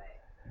gets away.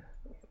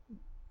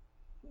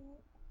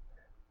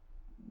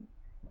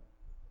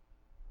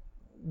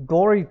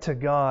 glory to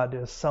God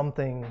is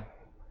something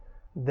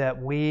that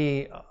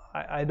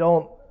I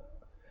don't,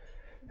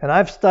 and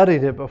I've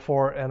studied it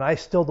before, and I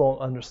still don't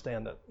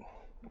understand it.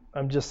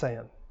 I'm just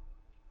saying.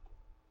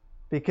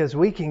 Because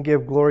we can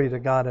give glory to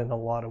God in a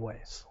lot of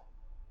ways.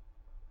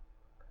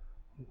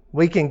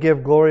 We can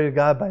give glory to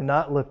God by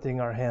not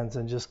lifting our hands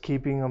and just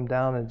keeping them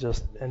down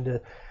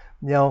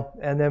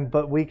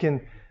but we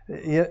can,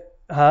 There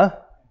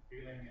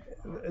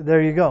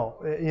you go.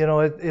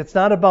 It's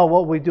not about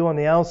what we do on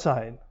the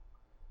outside,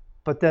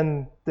 but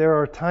then there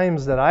are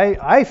times that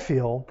I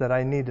feel that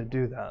I need to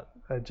do that.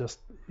 I just,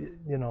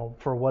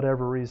 for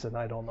whatever reason,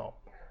 I don't know.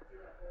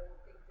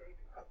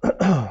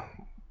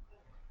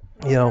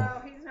 No,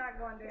 he's not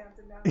going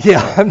dancing down.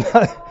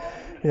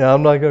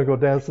 I'm not going to go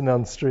dancing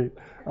down the street.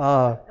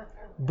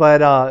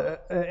 But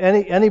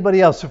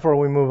anybody else before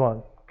we move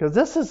on? Because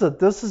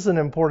this is an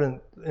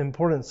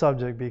important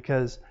subject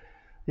because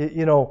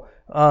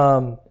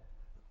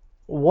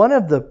one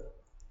of the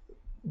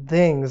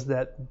things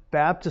that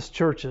Baptist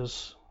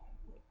churches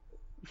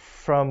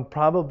from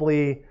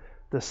probably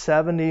the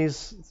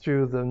 70s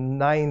through the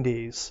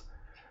 90s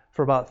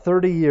for about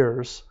 30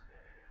 years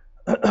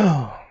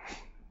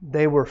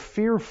they were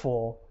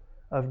fearful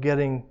of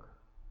getting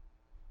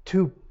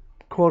too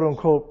quote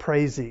unquote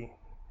praisey,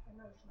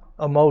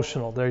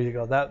 emotional. There you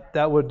go.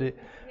 That would be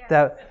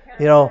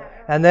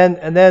and then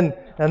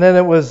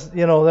it was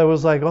there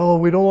was like, oh,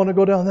 we don't want to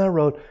go down that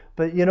road.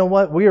 But you know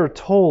what? We are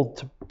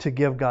told to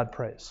give God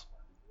praise,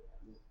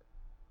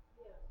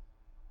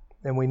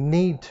 and we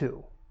need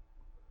to,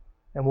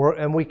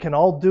 and we can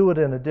all do it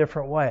in a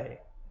different way,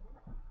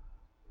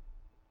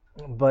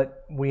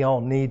 but we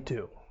all need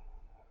to.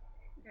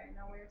 Okay,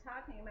 now we're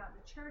talking about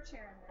the church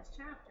here in this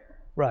chapter.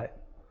 Right.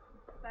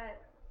 But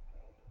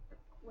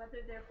Whether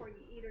therefore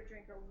you eat or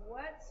drink or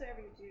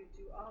whatsoever you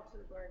do all to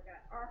the glory of God.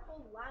 Our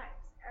whole lives,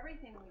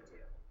 everything we do,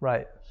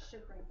 Right.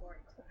 should bring glory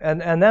to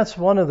God. And that's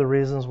one of the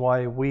reasons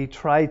why we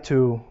try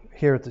to,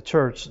 here at the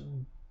church,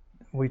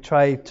 we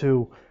try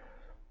to,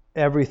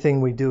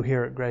 everything we do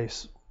here at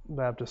Grace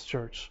Baptist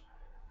Church,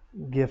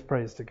 give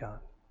praise to God.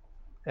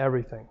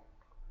 Everything.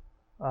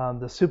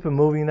 The super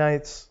movie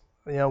nights,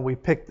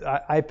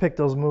 I picked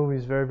those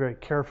movies very, very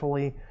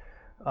carefully,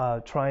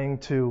 trying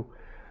to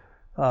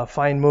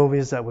find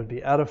movies that would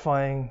be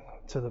edifying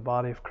to the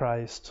body of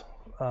Christ.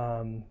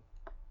 In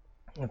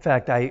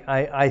fact,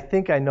 I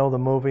think I know the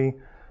movie.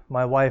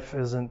 My wife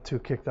isn't too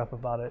kicked up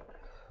about it.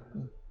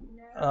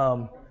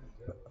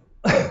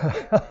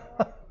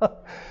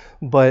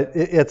 But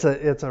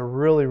it's a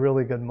really,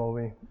 really good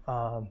movie.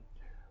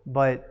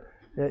 But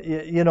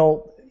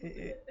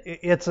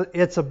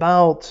it's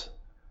about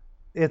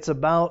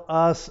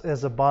us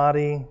as a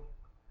body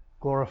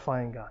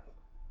glorifying God,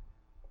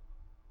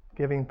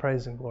 giving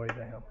praise and glory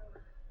to Him.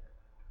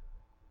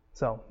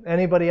 So,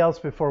 anybody else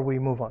before we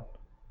move on?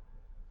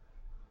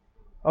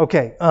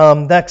 Okay,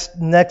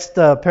 next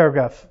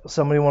paragraph.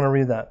 Somebody want to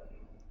read that?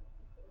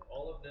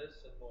 All of this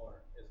and more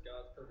is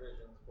God's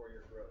provisions for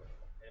your growth,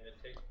 and it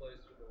takes place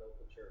through the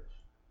local church.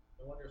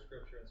 No wonder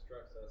Scripture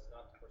instructs us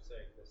not to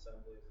forsake the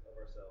assemblies of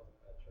ourselves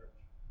at church.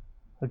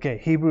 Okay,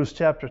 Hebrews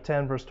chapter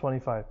 10, verse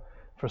 25.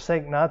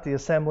 Forsake not the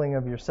assembling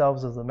of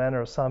yourselves as the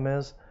manner of some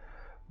is,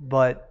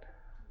 but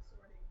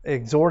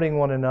exhorting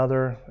one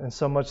another, and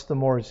so much the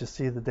more as you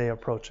see the day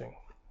approaching.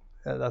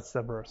 That's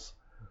the verse.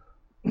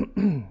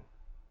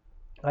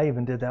 I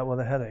even did that with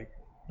a headache.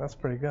 That's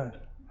pretty good.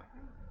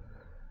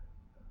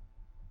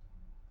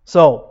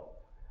 So,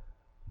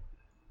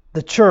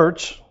 the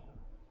church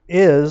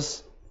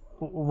is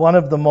one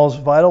of the most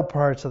vital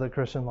parts of the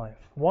Christian life.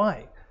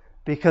 Why?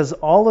 Because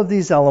all of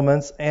these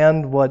elements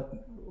and what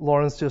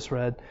Lawrence just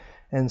read,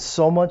 and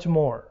so much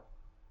more,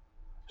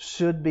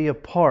 should be a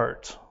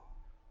part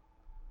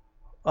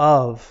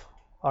of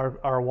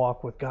our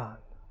walk with God.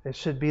 It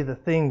should be the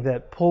thing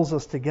that pulls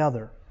us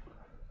together.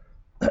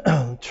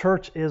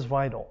 Church is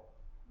vital.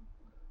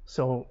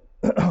 So,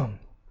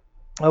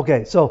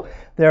 okay, so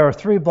there are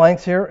 3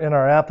 blanks here in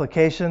our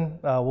application.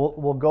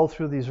 We'll go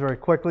through these very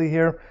quickly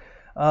here.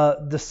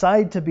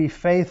 Decide to be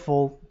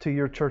faithful to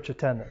your church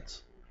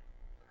attendance.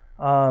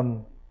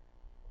 I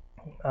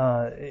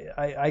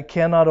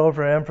cannot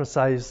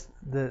overemphasize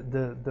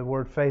the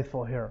word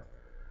faithful here.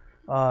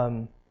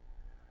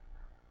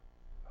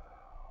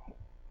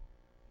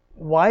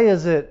 Why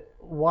is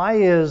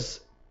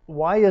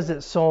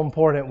it so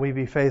important we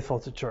be faithful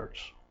to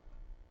church?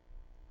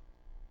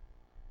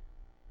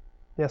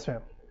 Yes,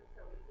 ma'am.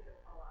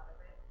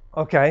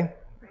 Okay.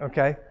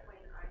 Okay. When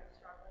I'm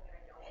struggling and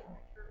I don't go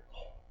to church,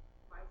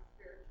 my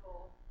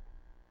spiritual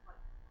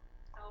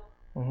health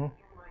Mm-hmm.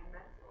 and my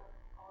mental,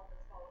 all of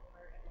this falls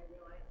apart, and I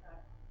realize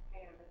that,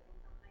 hey, I'm missing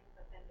something,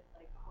 but then it's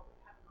like, oh, we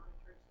haven't gone to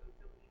church, so it's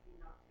so easy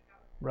not to go.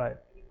 Right.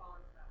 And you fall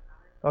into that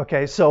pattern.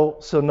 Okay,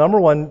 so number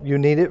one, you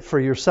need it for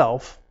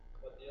yourself.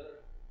 But the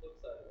other flip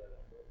side of that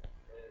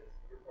is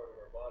you're part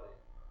of our body,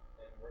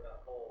 and we're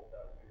not whole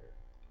without you here.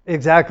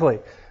 Exactly.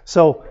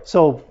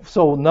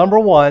 So number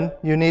one,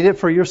 you need it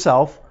for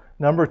yourself.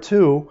 Number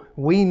two,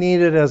 we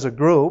need it as a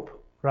group,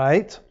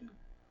 right?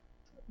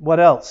 What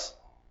else?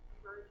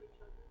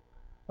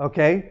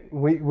 Okay,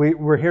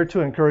 we're here to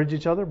encourage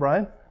each other,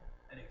 Brian?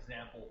 An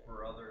example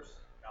for others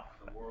out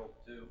in the world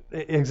too.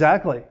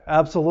 Exactly,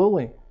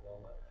 absolutely. A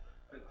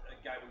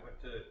guy we went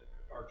to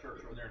our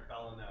church over there in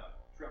Fallon,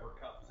 Trevor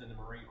Cuff was in the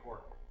Marine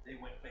Corps. They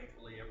went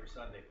faithfully every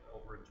Sunday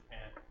over in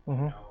Japan,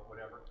 Mm-hmm. or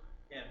whatever.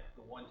 And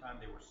the one time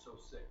they were so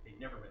sick, they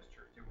never missed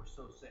church. They were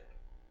so sick,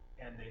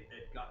 and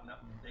they'd gotten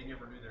up and they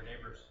never knew their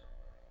neighbors.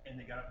 And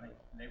they got up and the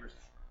neighbors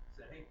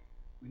said, "Hey,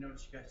 we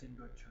noticed you guys didn't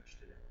go to church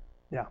today."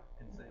 Yeah.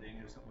 And so they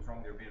knew something was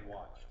wrong. They were being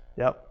watched.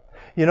 Yep.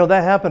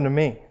 That happened to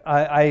me.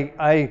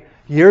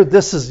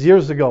 This is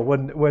years ago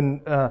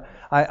when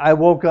I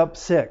woke up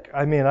sick.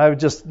 I mean, I would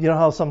just,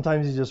 how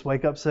sometimes you just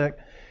wake up sick.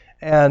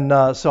 And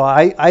so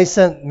I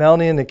sent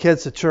Melanie and the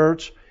kids to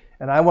church,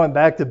 and I went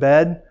back to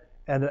bed,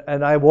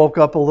 and I woke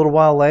up a little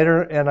while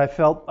later, and I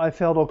felt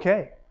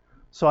okay.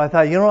 So I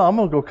thought, I'm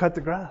going to go cut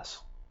the grass.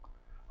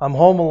 I'm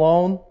home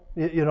alone,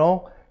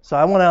 So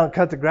I went out and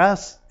cut the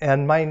grass,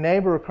 and my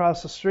neighbor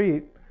across the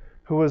street,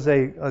 who was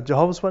a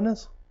Jehovah's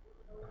Witness,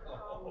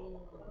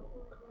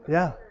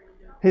 yeah,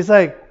 he's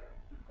like,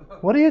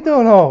 "What are you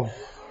doing home?"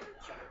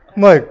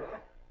 I'm like,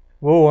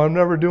 "Whoa, I'm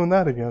never doing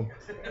that again.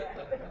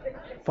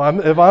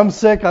 If I'm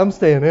sick, I'm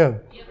staying in."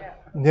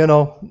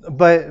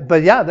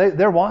 But yeah,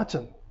 they're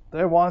watching.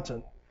 They're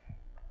watching.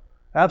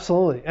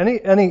 Absolutely.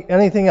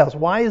 Anything else?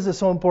 Why is it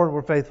so important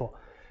we're faithful?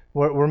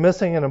 We're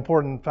missing an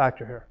important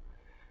factor here.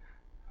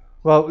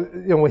 Well,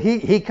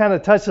 he kind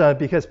of touched on it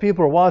because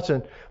people are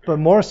watching, but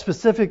more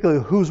specifically,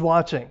 who's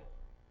watching?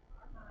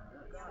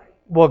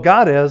 Well,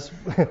 God is.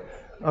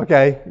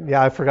 Okay,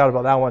 yeah, I forgot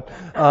about that one.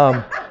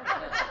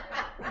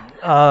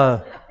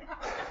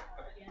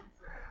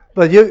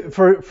 But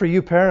for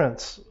you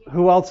parents,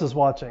 who else is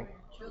watching?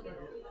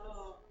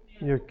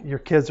 your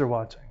kids are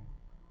watching.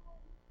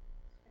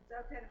 It's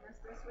okay to miss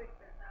this week,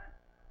 but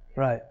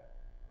not. Right.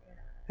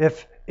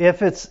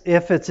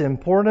 If it's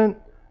important,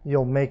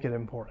 you'll make it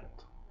important.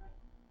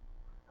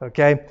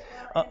 Okay.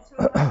 Well, and to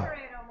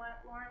elaborate on what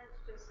Lawrence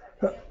just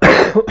said,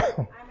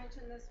 I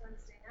mentioned this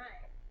Wednesday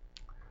night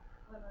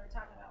when we were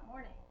talking about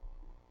mourning.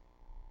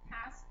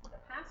 The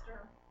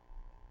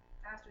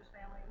pastor's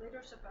family,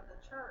 leadership of the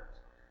church,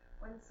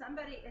 when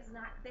somebody is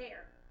not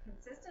there,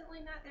 consistently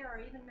not there, or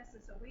even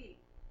misses a week,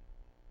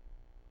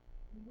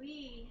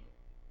 we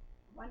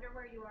wonder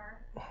where you are.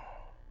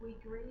 We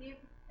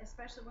grieve,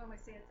 especially when we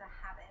see it's a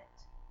habit.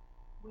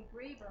 We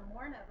grieve or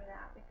mourn over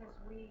that because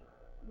we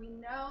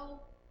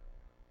know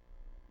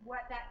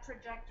what that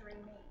trajectory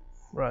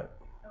means. Right.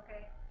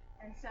 Okay?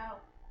 And so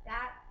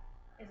that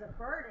is a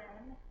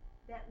burden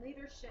that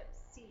leadership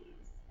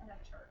sees in a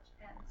church.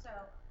 And so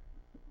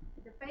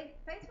the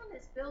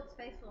faithfulness builds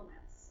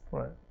faithfulness.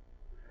 Right.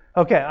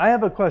 Okay, I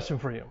have a question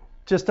for you.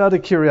 Just out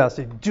of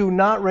curiosity. Do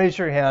not raise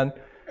your hand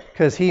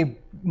because he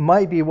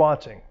might be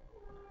watching.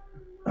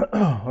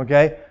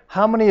 Okay?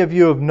 How many of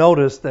you have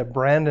noticed that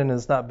Brandon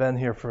has not been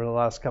here for the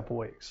last couple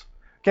weeks?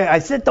 Okay, I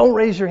said don't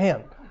raise your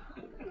hand.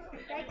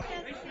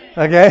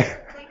 Okay?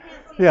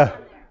 Yeah.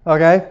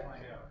 Okay?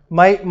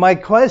 My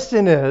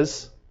question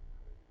is,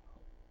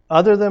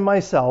 other than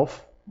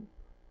myself,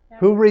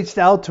 who reached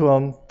out to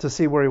him to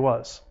see where he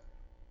was?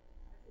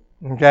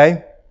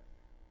 Okay?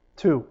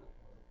 Two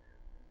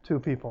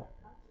people.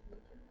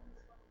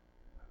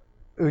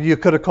 You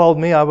could have called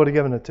me, I would have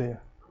given it to you.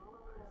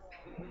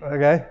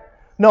 Okay?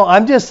 No,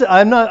 I'm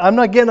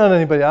not getting on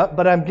anybody,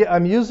 but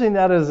I'm using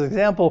that as an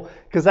example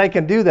because I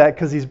can do that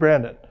because he's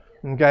Brandon.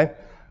 Okay?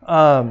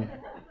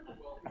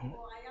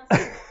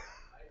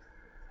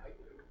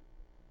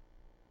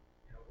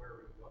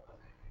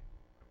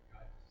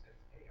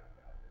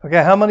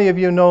 Okay, how many of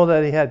you know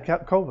that he had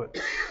COVID?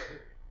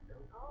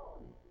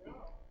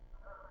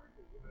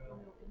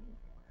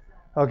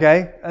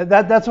 Okay,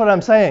 that's what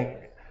I'm saying.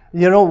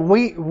 You know,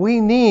 we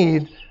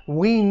need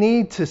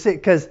to see,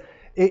 because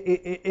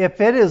if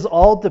it is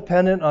all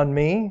dependent on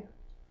me,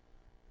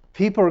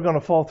 people are going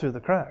to fall through the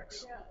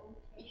cracks.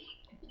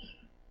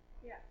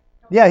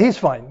 Yeah, he's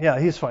fine. Yeah,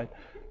 he's fine.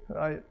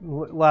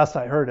 Last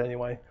I heard,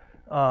 anyway.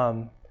 But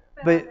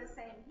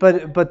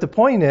the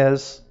point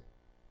is,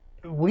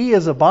 we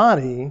as a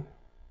body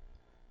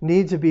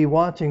need to be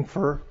watching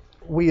for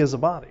we as a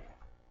body.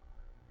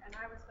 And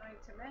I was going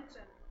to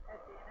mention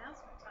at the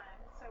announcement time,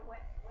 so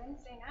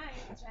Wednesday night,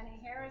 Jenny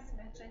Harris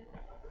mentioned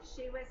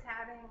she was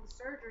having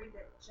surgery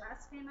that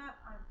just came up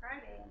on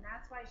Friday, and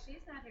that's why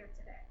she's not here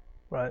today.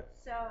 Right.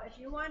 So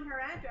if you want her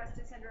address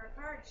to send her a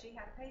card, she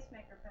had a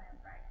pacemaker put in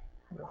Friday.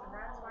 And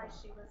that's why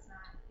she was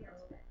not here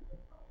today.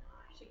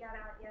 She got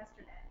out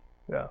yesterday.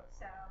 Yeah.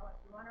 So if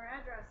you want her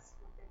address,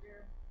 we'll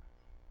figure,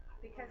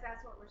 because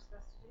that's what we're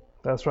supposed to do.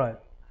 That's right.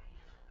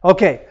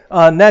 Okay,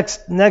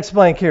 next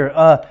blank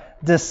here.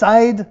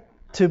 Decide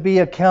to be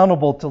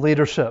accountable to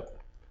leadership.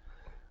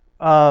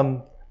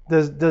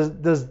 Does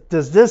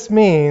this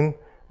mean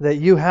that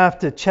you have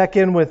to check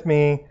in with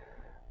me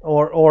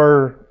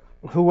or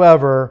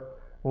whoever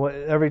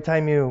every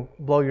time you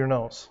blow your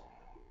nose?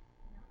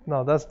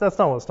 No, that's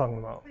not what it's talking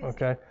about.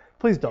 Okay,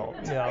 please don't.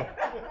 Yeah,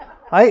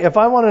 if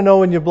I want to know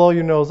when you blow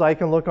your nose, I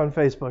can look on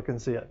Facebook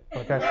and see it.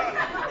 Okay.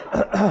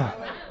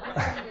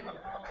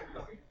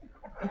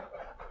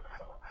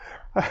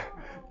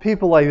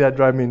 People like that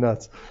drive me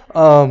nuts.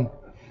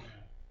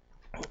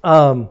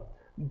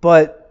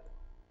 But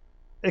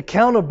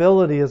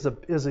accountability is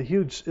a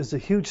huge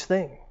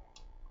thing.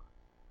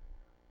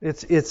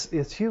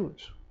 It's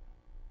huge.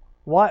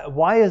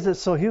 Why is it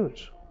so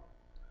huge?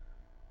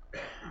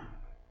 Because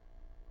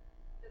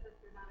if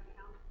you're not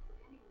accountable to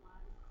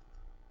anyone,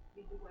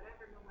 you do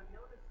whatever, no one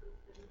notices,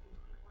 then you can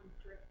keep on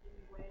drifting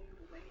away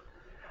from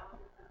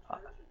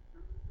God and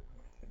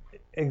the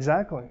church.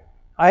 Exactly.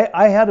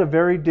 I had a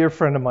very dear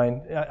friend of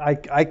mine.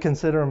 I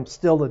consider him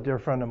still a dear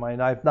friend of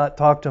mine. I've not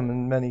talked to him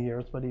in many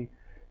years, but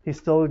he's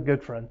still a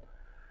good friend.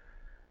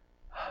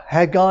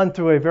 Had gone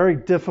through a very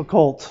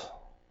difficult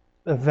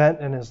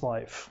event in his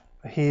life.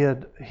 He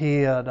had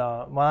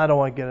well, I don't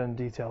want to get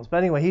into details, but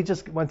anyway, he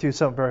just went through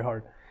something very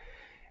hard.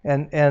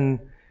 And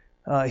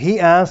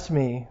he asked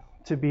me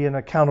to be an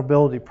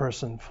accountability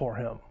person for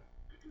him.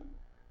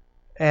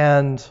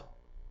 And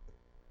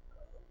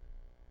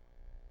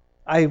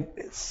I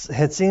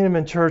had seen him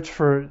in church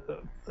for,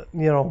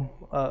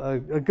 a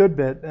good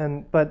bit,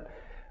 but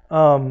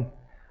you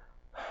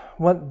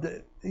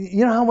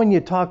know how when you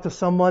talk to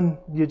someone,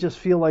 you just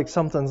feel like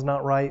something's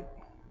not right.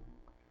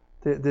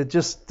 That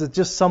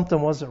just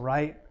something wasn't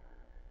right.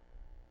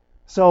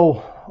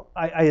 So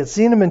I had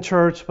seen him in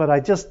church, but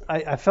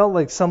I felt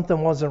like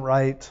something wasn't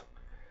right.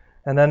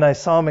 And then I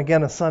saw him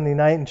again a Sunday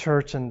night in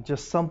church, and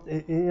just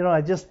something,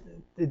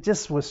 it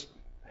just was.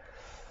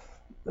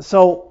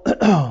 So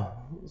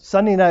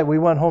Sunday night, we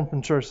went home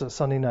from church that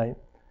Sunday night,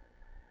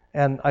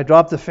 and I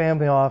dropped the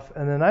family off,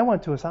 and then I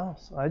went to his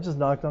house. I just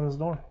knocked on his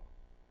door.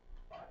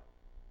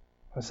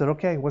 I said,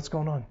 "Okay, what's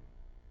going on?"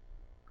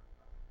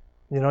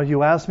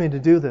 You asked me to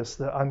do this.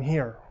 I'm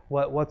here.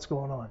 What's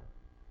going on?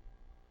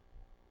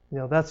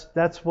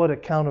 That's what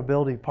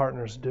accountability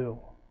partners do.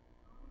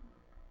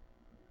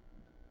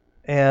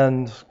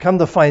 And come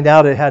to find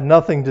out, it had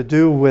nothing to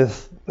do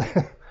with,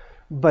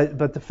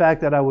 but the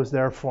fact that I was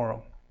there for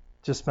them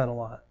just meant a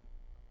lot.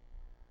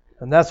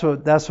 And that's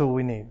what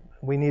we need.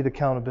 We need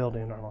accountability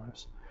in our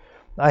lives.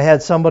 I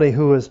had somebody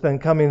who has been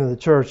coming to the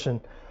church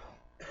and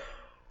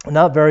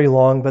not very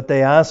long, but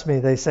they asked me.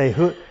 They say,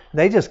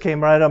 they just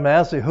came right up and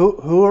asked me,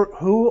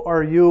 who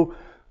are you?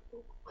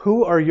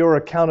 Who are your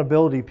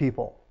accountability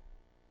people?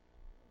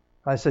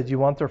 I said, you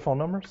want their phone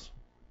numbers?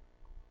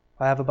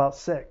 I have about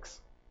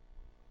 6.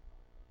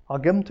 I'll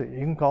give them to you. You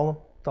can call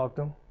them, talk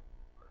to them.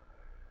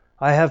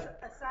 I have.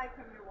 Aside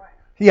from your wife.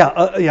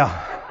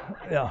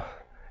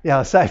 Yeah.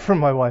 Aside from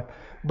my wife,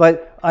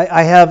 but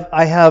I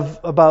have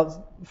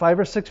about 5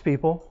 or 6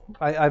 people.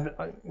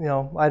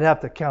 I'd have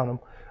to count them,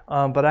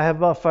 but I have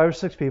about 5 or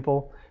 6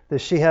 people that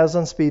she has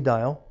on speed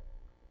dial.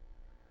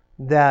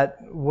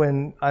 That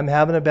when I'm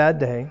having a bad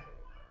day,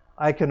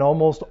 I can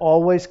almost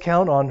always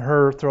count on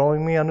her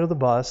throwing me under the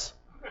bus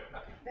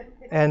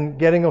and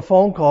getting a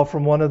phone call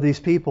from one of these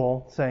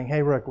people saying,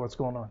 "Hey, Rick, what's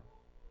going on?"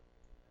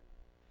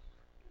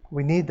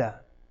 We need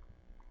that.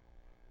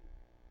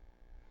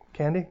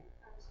 Candy?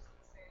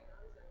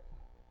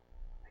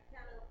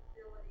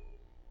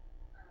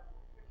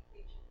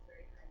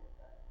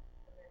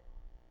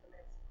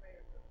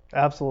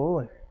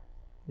 Absolutely.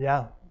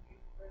 Yeah.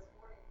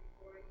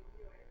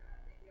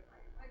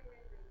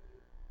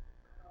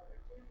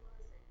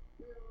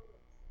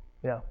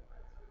 Yeah.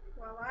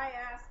 Well, I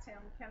asked him,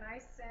 can I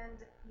send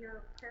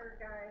your prayer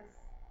guys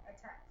a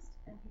text?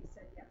 And he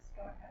said, yes,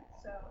 go ahead.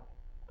 So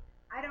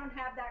I don't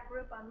have that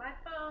group on my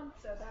phone,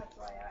 so that's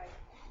why I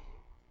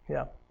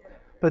Yeah.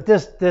 But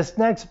this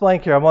next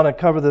blank here, I want to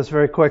cover this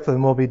very quickly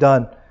and we'll be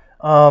done.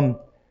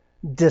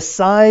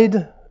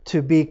 Decide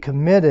to be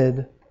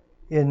committed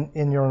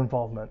in your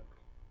involvement.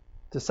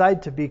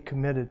 Decide to be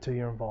committed to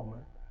your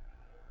involvement.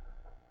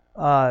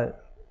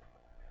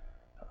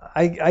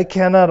 I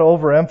cannot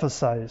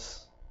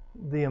overemphasize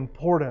the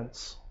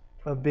importance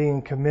of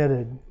being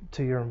committed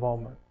to your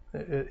involvement.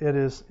 It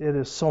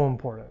is so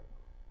important.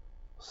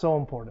 So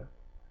important.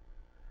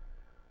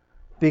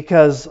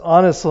 Because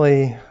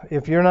honestly,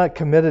 if you're not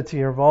committed to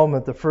your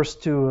involvement, the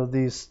first 2 of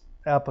these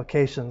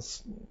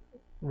applications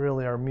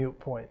really are moot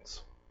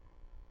points.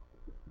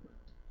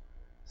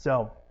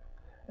 So,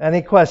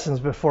 any questions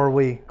before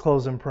we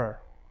close in prayer?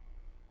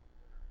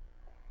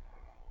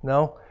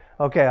 No?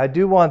 Okay, I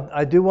do want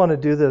to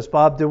do this.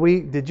 Bob,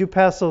 did you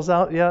pass those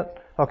out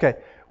yet? Okay.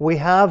 We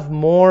have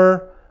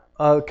more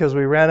because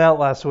we ran out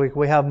last week.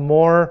 We have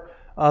more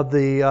of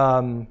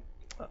the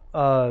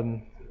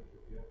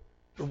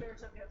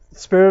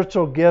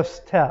spiritual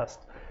gifts test.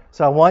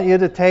 So I want you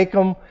to take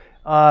them.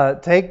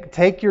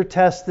 Take your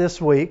test this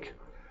week.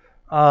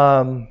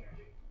 Candy,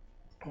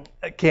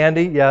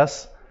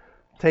 yes.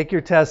 Take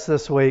your test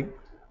this week.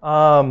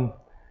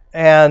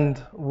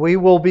 And we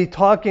will be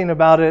talking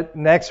about it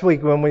next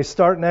week. When we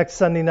start next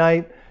Sunday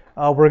night,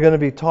 we're going to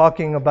be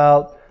talking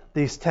about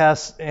these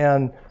tests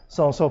and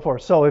so on and so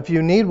forth. So if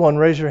you need one,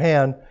 raise your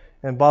hand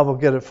and Bob will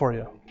get it for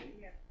you.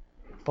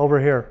 Over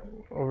here.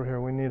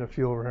 We need a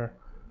few over here.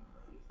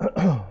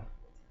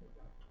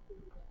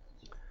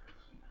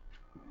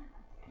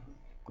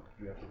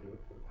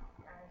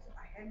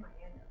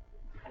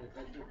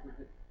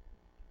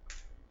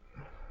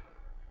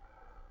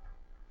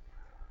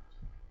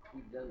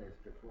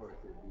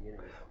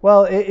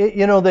 Well,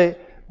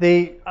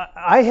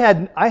 I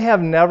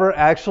have never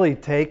actually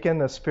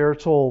taken a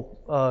spiritual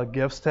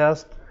gifts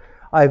test.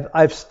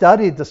 I've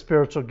studied the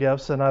spiritual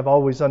gifts and I've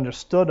always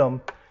understood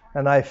them,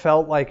 and I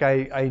felt like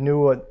I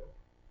knew it.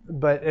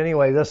 But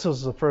anyway, this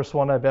was the first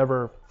one I've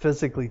ever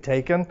physically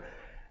taken,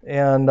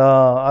 and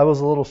I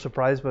was a little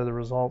surprised by the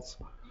results.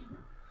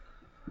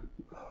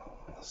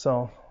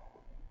 So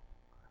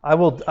I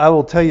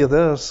will tell you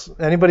this.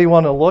 Anybody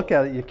want to look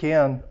at it? You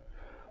can.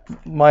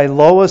 My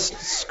lowest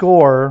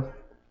score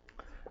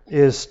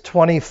is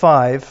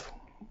 25,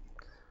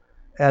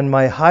 and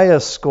my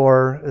highest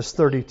score is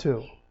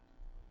 32.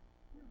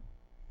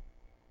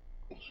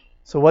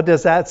 So what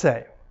does that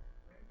say?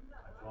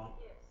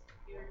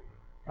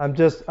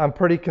 I'm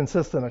pretty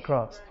consistent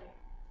across.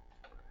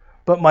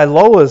 But my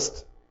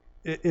lowest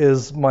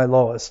is my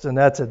lowest, and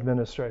that's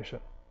administration.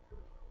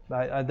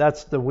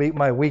 That's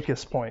my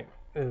weakest point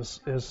is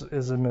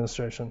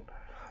administration.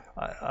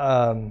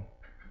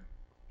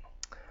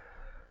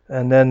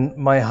 And then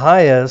my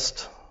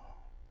highest,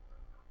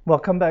 well,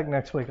 come back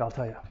next week, I'll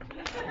tell you.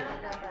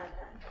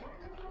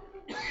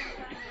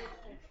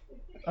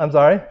 I'm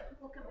sorry?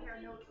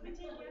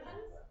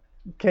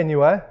 Can you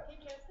what?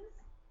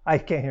 I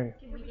can't hear you.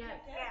 Can we guess?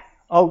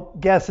 Oh,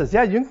 guesses.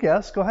 Yeah, you can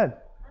guess. Go ahead.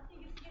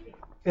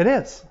 It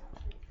is.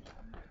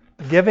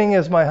 Giving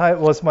was my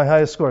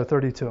highest score,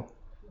 32.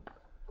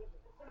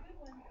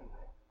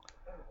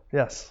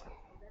 Yes.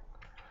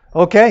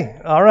 Okay.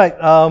 All right.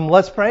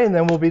 Let's pray and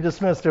then we'll be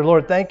dismissed. Dear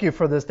Lord, thank you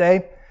for this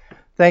day.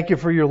 thank you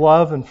for your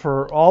love and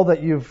for all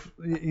that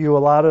you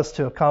allowed us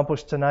to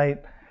accomplish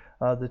tonight.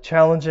 The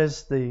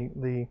challenges,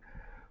 the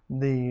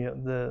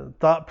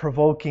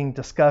thought-provoking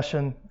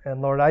discussion.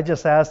 And Lord, I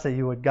just ask that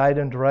you would guide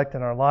and direct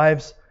in our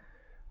lives.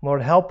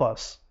 Lord, help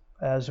us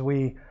as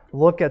we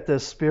look at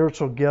this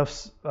spiritual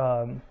gifts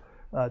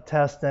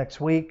test next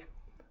week.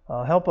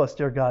 Help us,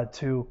 dear God,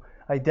 to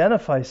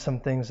identify some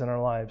things in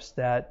our lives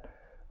that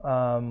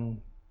will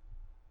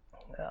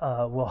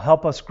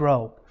help us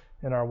grow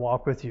in our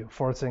walk with you.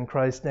 For it's in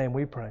Christ's name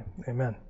we pray. Amen.